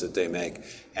choices that they make,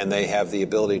 and they have the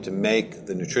ability to make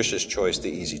the nutritious choice the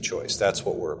easy choice. That's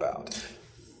what we're about.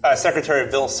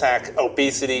 Secretary Vilsack,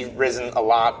 obesity risen a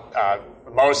lot.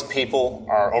 Most people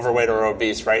are overweight or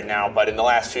obese right now, but in the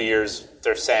last few years,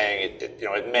 they're saying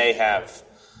it may have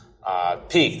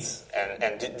peaked.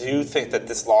 And do you think that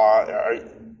this law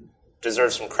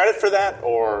deserves some credit for that,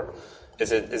 or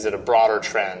is it a broader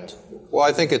trend? Well,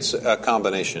 I think it's a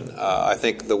combination. I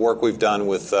think the work we've done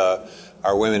with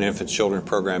our Women and Infant Children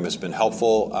program has been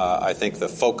helpful. I think the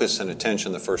focus and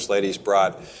attention the First Lady's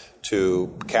brought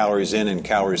to calories in and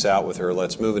calories out with her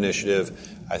Let's Move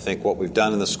initiative, I think what we've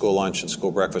done in the school lunch and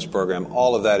school breakfast program,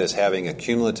 all of that is having a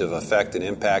cumulative effect and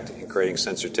impact in creating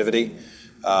sensitivity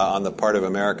on the part of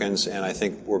Americans, and I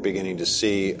think we're beginning to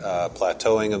see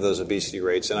plateauing of those obesity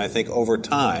rates, and I think over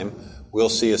time we'll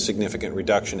see a significant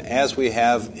reduction, as we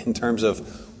have in terms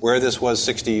of where this was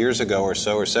 60 years ago or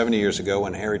so, or 70 years ago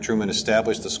when Harry Truman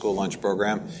established the school lunch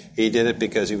program. He did it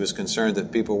because he was concerned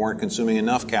that people weren't consuming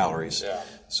enough calories. Yeah.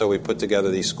 So we put together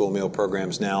these school meal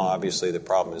programs now. Obviously, the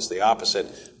problem is the opposite.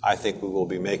 I think we will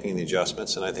be making the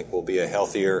adjustments, and I think we'll be a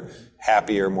healthier,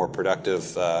 happier, more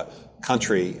productive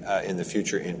country in the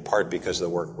future, in part because of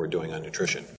the work we're doing on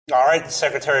nutrition. All right,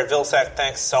 Secretary Vilsack,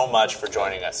 thanks so much for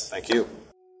joining us. Thank you.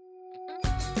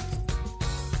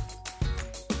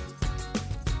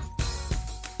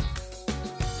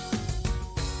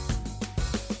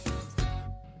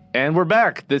 And we're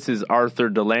back. This is Arthur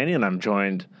Delaney, and I'm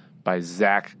joined by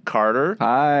Zach Carter.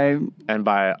 Hi. And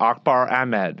by Akbar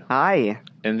Ahmed. Hi.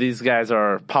 And these guys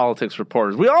are politics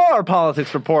reporters. We all are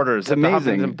politics reporters it's at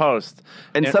amazing. the Huffington Post.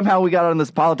 And somehow we got on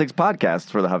this politics podcast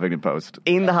for the Huffington Post.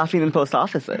 In the Huffington Post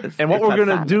offices. And what we're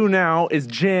going to do now is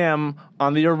jam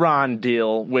on the Iran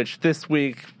deal, which this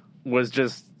week was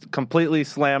just completely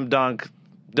slam dunk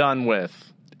done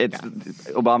with.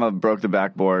 Obama broke the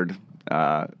backboard.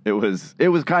 It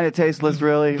was kind of tasteless,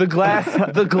 really. The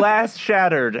glass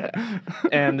shattered,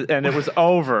 and it was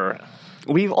over.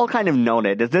 We've all kind of known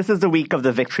it. This is the week of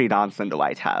the victory dance in the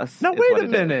White House. Now, wait a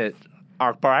minute,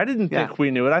 Akbar. I didn't think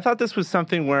we knew it. I thought this was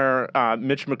something where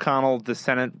Mitch McConnell, the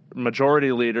Senate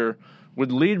Majority Leader,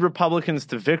 would lead Republicans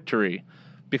to victory.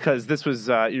 Because this was,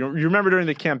 you remember during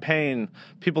the campaign,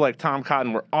 people like Tom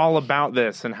Cotton were all about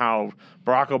this and how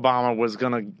Barack Obama was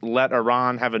going to let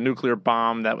Iran have a nuclear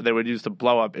bomb that they would use to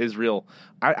blow up Israel.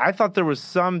 I thought there was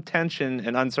some tension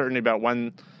and uncertainty about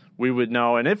when we would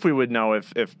know and if we would know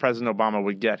if President Obama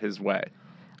would get his way.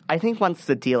 I think once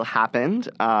the deal happened,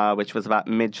 which was about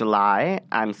mid-July,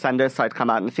 and senators started to come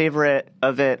out in favor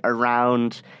of it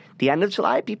around the end of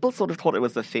July, people sort of thought it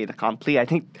was a fait accompli. I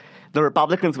think the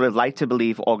Republicans would have liked to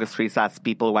believe August recess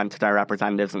people went to their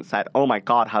representatives and said, oh my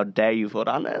God, how dare you vote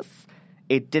on this?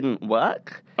 it didn't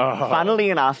work.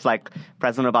 Funnily enough, like,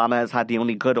 President Obama has had the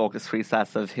only good August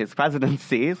recess of his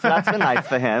presidency, so that's been nice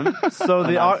for him. So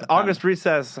the August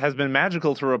recess has been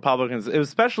magical to Republicans,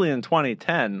 especially in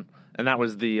 2010, and that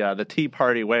was the Tea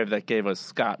Party wave that gave us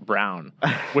Scott Brown,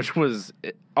 which was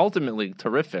ultimately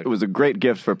terrific. It was a great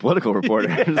gift for political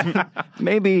reporters.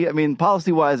 Maybe, I mean,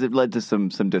 policy-wise, it led to some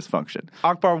dysfunction.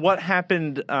 Akbar, what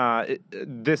happened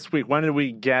this week? When did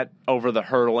we get over the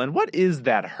hurdle, and what is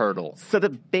that hurdle? So the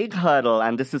big hurdle,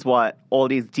 and this is what all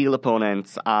these deal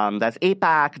opponents, there's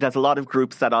AIPAC, there's a lot of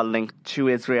groups that are linked to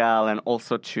Israel and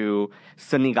also to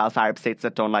Sunni Gulf Arab states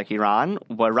that don't like Iran,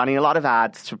 were running a lot of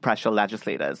ads to pressure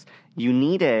legislators. You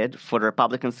needed, for the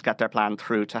Republicans to get their plan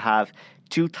through, to have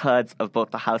 2/3 of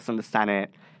both the House and the Senate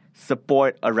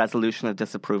support a resolution of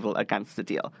disapproval against the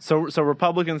deal. So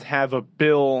Republicans have a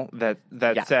bill that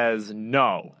says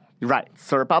no. Right.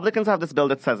 So Republicans have this bill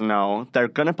that says no. They're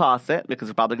going to pass it because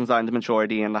Republicans are in the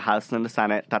majority in the House and in the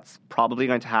Senate. That's probably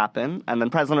going to happen. And then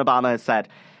President Obama has said,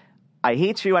 I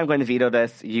hate you, I'm going to veto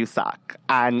this, you suck.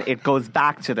 And it goes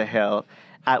back to the Hill,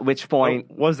 at which point...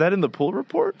 was that in the pool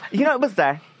report? You know, it was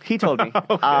there. He told me.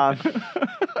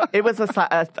 It was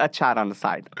a chat on the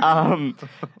side.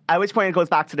 At which point it goes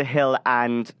back to the Hill,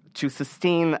 and to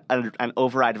sustain an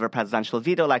override of a presidential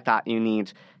veto like that, you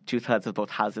need 2/3 of both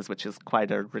houses, which is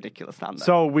quite a ridiculous number.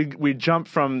 So we jump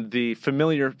from the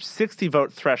familiar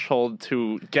 60-vote threshold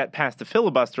to get past the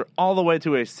filibuster all the way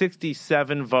to a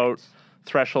 67-vote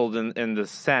threshold in the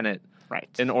Senate, right?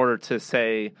 In order to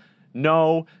say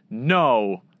no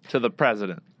to the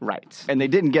president. Right. And they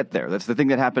didn't get there. That's the thing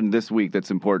that happened this week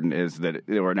that's important, is that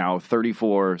there were now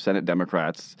 34 Senate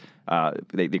Democrats.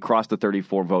 They crossed the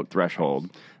 34-vote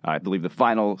threshold. I believe the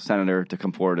final senator to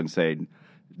come forward and say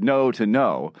no to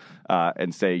no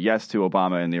and say yes to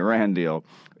Obama and the Iran deal,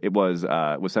 it was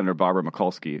Senator Barbara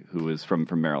Mikulski, who is from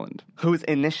Maryland. Whose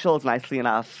initials, nicely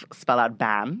enough, spell out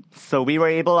BAM. So we were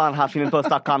able on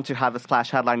HuffingtonPost.com to have a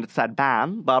splash headline that said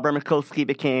BAM. Barbara Mikulski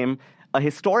became a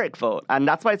historic vote. And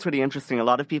that's why it's really interesting. A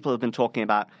lot of people have been talking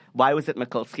about, why was it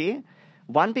Mikulski?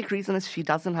 One big reason is she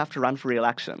doesn't have to run for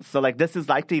re-election. So, like, this is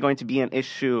likely going to be an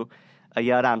issue a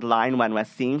year down the line when we're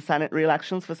seeing Senate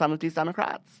re-elections for some of these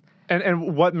Democrats.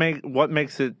 And what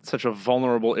makes it such a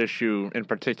vulnerable issue in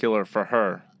particular for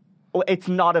her? Well, it's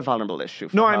not a vulnerable issue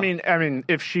for her. I mean,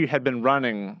 if she had been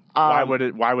running, why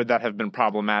would that have been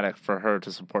problematic for her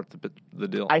to support the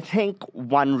deal? I think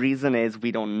one reason is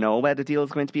we don't know where the deal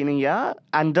is going to be in a year,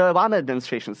 and the Obama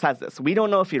administration says this. We don't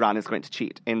know if Iran is going to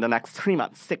cheat in the next 3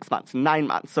 months, 6 months, 9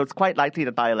 months. So it's quite likely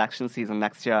that by election season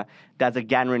next year, there's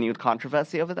again renewed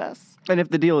controversy over this. And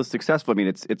if the deal is successful, I mean,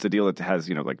 it's a deal that has,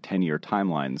 like 10-year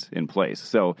timelines in place.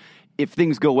 So if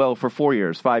things go well for 4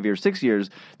 years, 5 years, 6 years,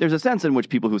 there's a sense in which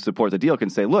people who support the deal can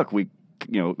say, look,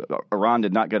 Iran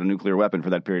did not get a nuclear weapon for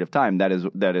that period of time. That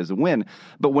is a win.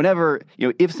 But whenever,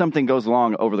 if something goes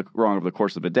wrong over the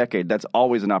course of a decade, that's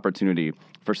always an opportunity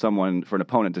for an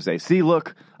opponent to say, see,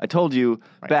 look, I told you,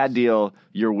 bad deal,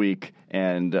 you're weak,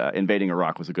 and invading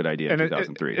Iraq was a good idea in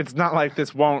 2003. It's not like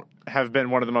this won't have been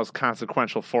one of the most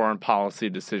consequential foreign policy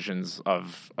decisions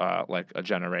of like a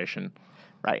generation.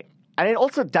 Right. And it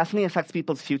also definitely affects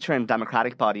people's future in the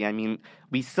Democratic Party. I mean,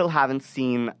 we still haven't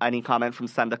seen any comment from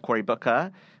Senator Cory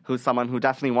Booker, who's someone who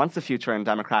definitely wants a future in the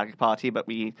Democratic Party, but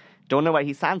we don't know where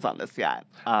he stands on this yet.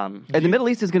 And the Middle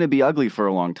East is going to be ugly for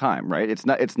a long time, right?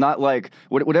 It's not like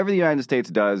whatever the United States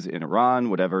does in Iran,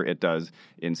 whatever it does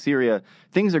in Syria,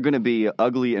 things are going to be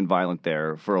ugly and violent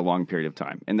there for a long period of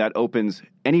time. And that opens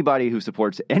anybody who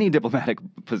supports any diplomatic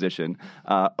position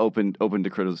open to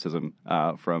criticism,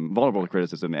 from vulnerable to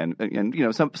criticism, and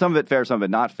some of it fair, some of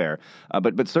it not fair,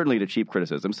 but certainly to cheap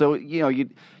criticism. So you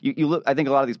look. I think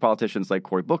a lot of these politicians like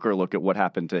Cory Booker look at what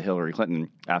happened to Hillary Clinton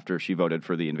after she voted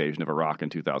for the invasion of Iraq in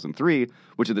 2003,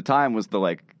 which at the time was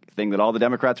the thing that all the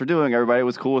Democrats were doing. Everybody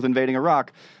was cool with invading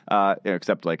Iraq,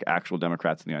 except actual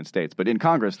Democrats in the United States. But in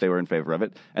Congress, they were in favor of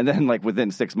it. And then within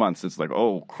 6 months, it's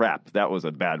oh crap, that was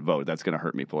a bad vote. That's going to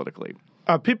hurt me politically.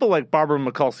 People like Barbara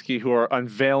Mikulski who are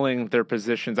unveiling their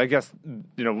positions. I guess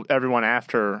everyone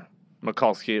after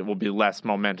Mikulski will be less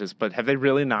momentous. But have they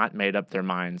really not made up their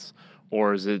minds,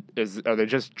 or are they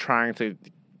just trying to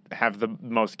have the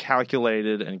most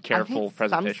calculated and careful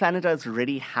presentation? Some senators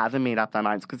really haven't made up their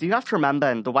minds, because you have to remember,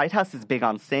 and the White House is big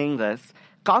on saying this,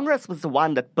 Congress was the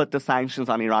one that put the sanctions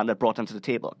on Iran that brought them to the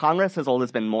table. Congress has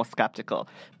always been more skeptical.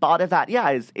 Part of that,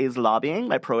 is lobbying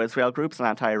by pro-Israel groups and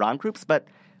anti-Iran groups, but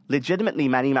legitimately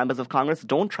many members of Congress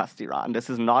don't trust Iran. This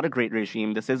is not a great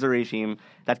regime. This is a regime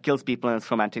that kills people and is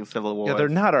fomenting civil wars. Yeah, they're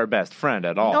not our best friend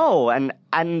at all. No,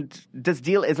 and this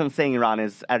deal isn't saying Iran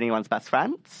is anyone's best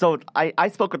friend. So I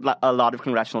spoke with a lot of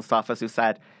congressional staffers who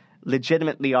said,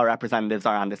 legitimately, our representatives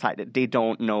are undecided. They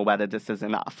don't know whether this is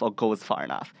enough or goes far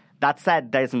enough. That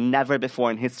said, there's never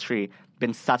before in history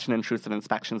been such an intrusive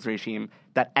inspections regime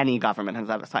that any government has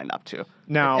ever signed up to.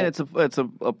 Now, and it's a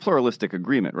pluralistic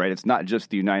agreement, right? It's not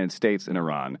just the United States and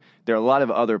Iran. There are a lot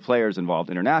of other players involved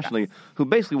internationally who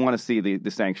basically want to see the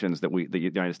sanctions that the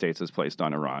United States has placed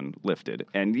on Iran lifted.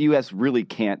 And the U.S. really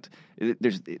can't.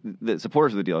 The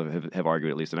supporters of the deal have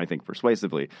argued, at least, and I think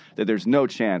persuasively, that there's no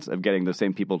chance of getting the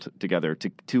same people together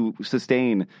to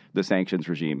sustain the sanctions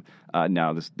regime.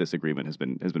 Now this agreement has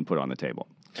been put on the table.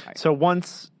 So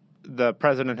once the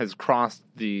president has crossed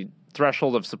the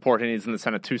threshold of support he needs in the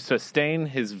Senate to sustain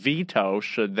his veto,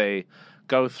 should they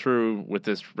go through with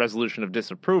this resolution of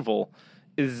disapproval,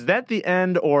 is that the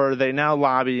end, or are they now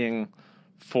lobbying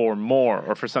for more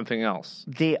or for something else?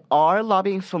 They are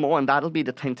lobbying for more, and that'll be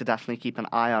the thing to definitely keep an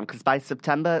eye on, because by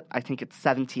September, I think it's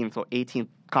 17th or 18th,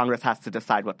 Congress has to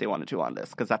decide what they want to do on this,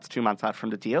 because that's 2 months out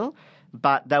from the deal.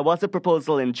 But there was a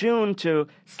proposal in June to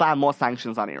slam more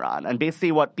sanctions on Iran. And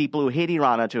basically what people who hate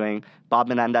Iran are doing, Bob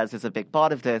Menendez is a big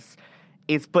part of this,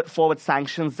 is put forward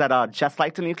sanctions that are just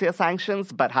like the nuclear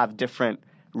sanctions, but have different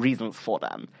reasons for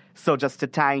them. So just to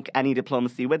tank any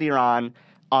diplomacy with Iran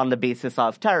on the basis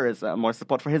of terrorism or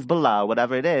support for Hezbollah,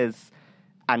 whatever it is,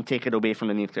 and take it away from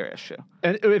the nuclear issue.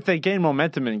 And if they gain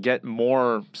momentum and get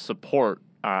more support,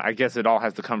 I guess it all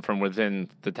has to come from within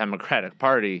the Democratic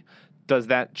Party. Does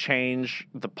that change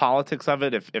the politics of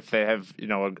it if they have,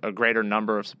 a greater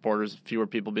number of supporters, fewer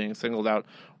people being singled out,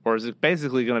 or is it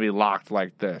basically going to be locked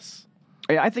like this?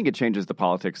 I think it changes the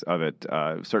politics of it,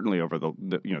 certainly over the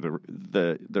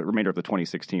remainder of the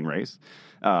 2016 race.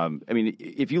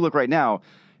 If you look right now,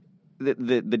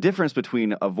 the difference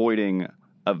between avoiding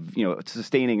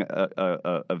sustaining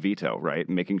a veto, right,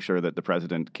 making sure that the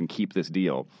president can keep this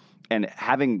deal, and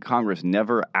having Congress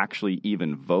never actually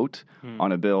even vote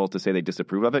on a bill to say they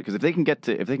disapprove of it, because if they can get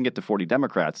to 40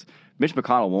 Democrats, Mitch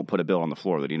McConnell won't put a bill on the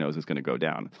floor that he knows is going to go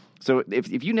down. So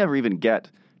if you never even get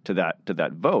to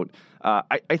that vote,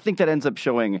 I think that ends up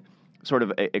showing sort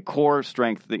of a core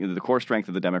strength, the core strength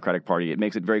of the Democratic Party. It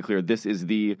makes it very clear this is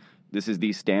the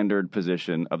standard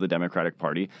position of the Democratic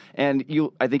Party. And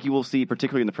I think you will see,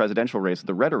 particularly in the presidential race,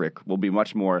 the rhetoric will be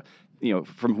much more,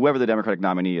 from whoever the Democratic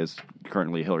nominee is,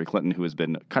 currently Hillary Clinton, who has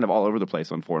been kind of all over the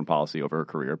place on foreign policy over her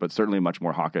career, but certainly much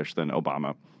more hawkish than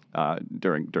Obama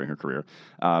during her career.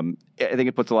 I think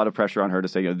it puts a lot of pressure on her to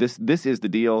say, this is the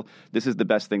deal. This is the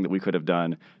best thing that we could have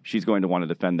done. She's going to want to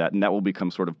defend that, and that will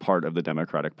become sort of part of the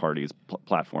Democratic Party's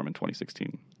platform in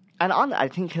 2016. And I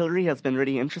think Hillary has been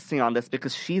really interesting on this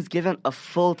because she's given a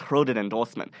full-throated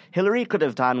endorsement. Hillary could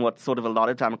have done what sort of a lot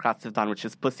of Democrats have done, which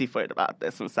is pussyfoot about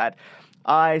this and said,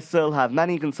 I still have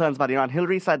many concerns about Iran.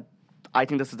 Hillary said, I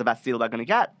think this is the best deal we're going to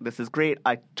get. This is great.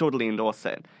 I totally endorse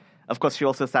it. Of course, she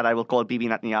also said, I will call Bibi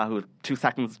Netanyahu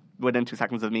within 2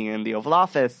 seconds of being in the Oval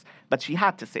Office, but she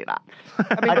had to say that.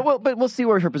 But we'll see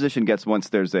where her position gets once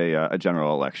there's a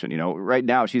general election. Right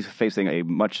now she's facing a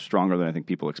much stronger than I think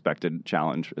people expected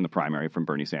challenge in the primary from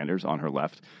Bernie Sanders on her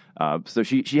left. So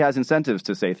she has incentives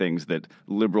to say things that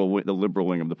the liberal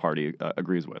wing of the party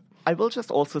agrees with. I will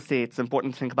just also say it's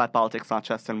important to think about politics not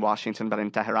just in Washington but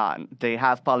in Tehran. They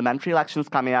have parliamentary elections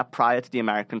coming up prior to the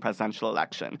American presidential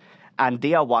election. And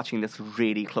they are watching this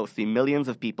really closely. Millions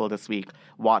of people this week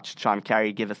watched John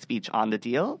Kerry give a speech on the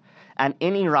deal. And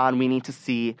in Iran, we need to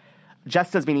see,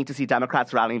 just as we need to see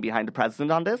Democrats rallying behind the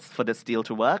president on this, for this deal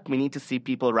to work, we need to see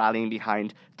people rallying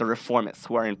behind the reformists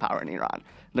who are in power in Iran.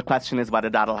 The question is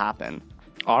whether that'll happen.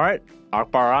 All right.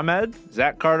 Akbar Ahmed,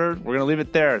 Zach Carter, we're going to leave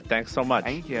it there. Thanks so much.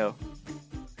 Thank you.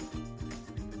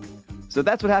 So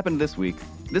that's what happened this week.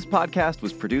 This podcast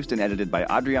was produced and edited by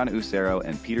Adriana Usero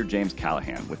and Peter James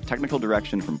Callahan, with technical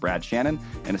direction from Brad Shannon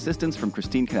and assistance from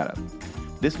Christine Canetta.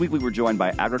 This week we were joined by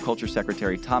Agriculture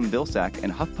Secretary Tom Vilsack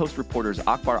and HuffPost reporters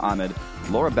Akbar Ahmed,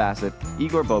 Laura Bassett,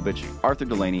 Igor Bobich, Arthur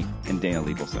Delaney, and Dana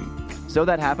Liebelson. So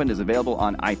That Happened is available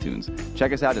on iTunes.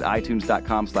 Check us out at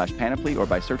itunes.com/panoply or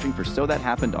by searching for So That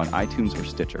Happened on iTunes or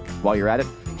Stitcher. While you're at it,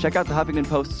 check out the Huffington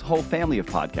Post's whole family of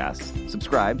podcasts.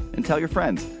 Subscribe and tell your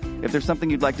friends. If there's something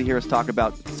you'd like to hear us talk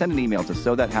about, send an email to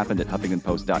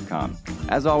sothathappened@huffingtonpost.com.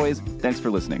 As always, thanks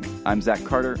for listening. I'm Zach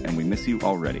Carter, and we miss you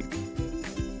already.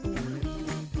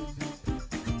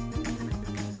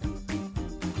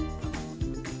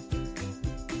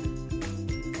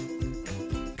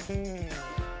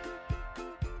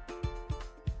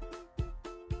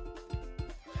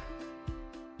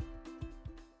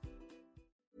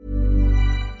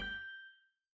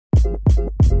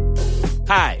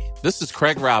 Hi, this is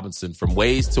Craig Robinson from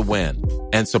Ways to Win,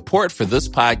 and support for this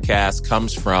podcast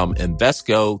comes from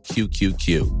Invesco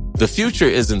QQQ. The future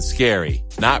isn't scary.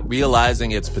 Not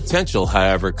realizing its potential,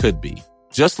 however, could be.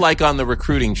 Just like on the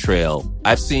recruiting trail,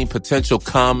 I've seen potential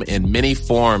come in many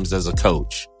forms as a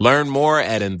coach. Learn more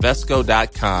at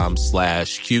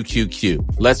Invesco.com/QQQ.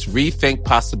 Let's rethink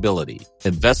possibility.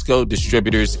 Invesco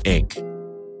Distributors, Inc.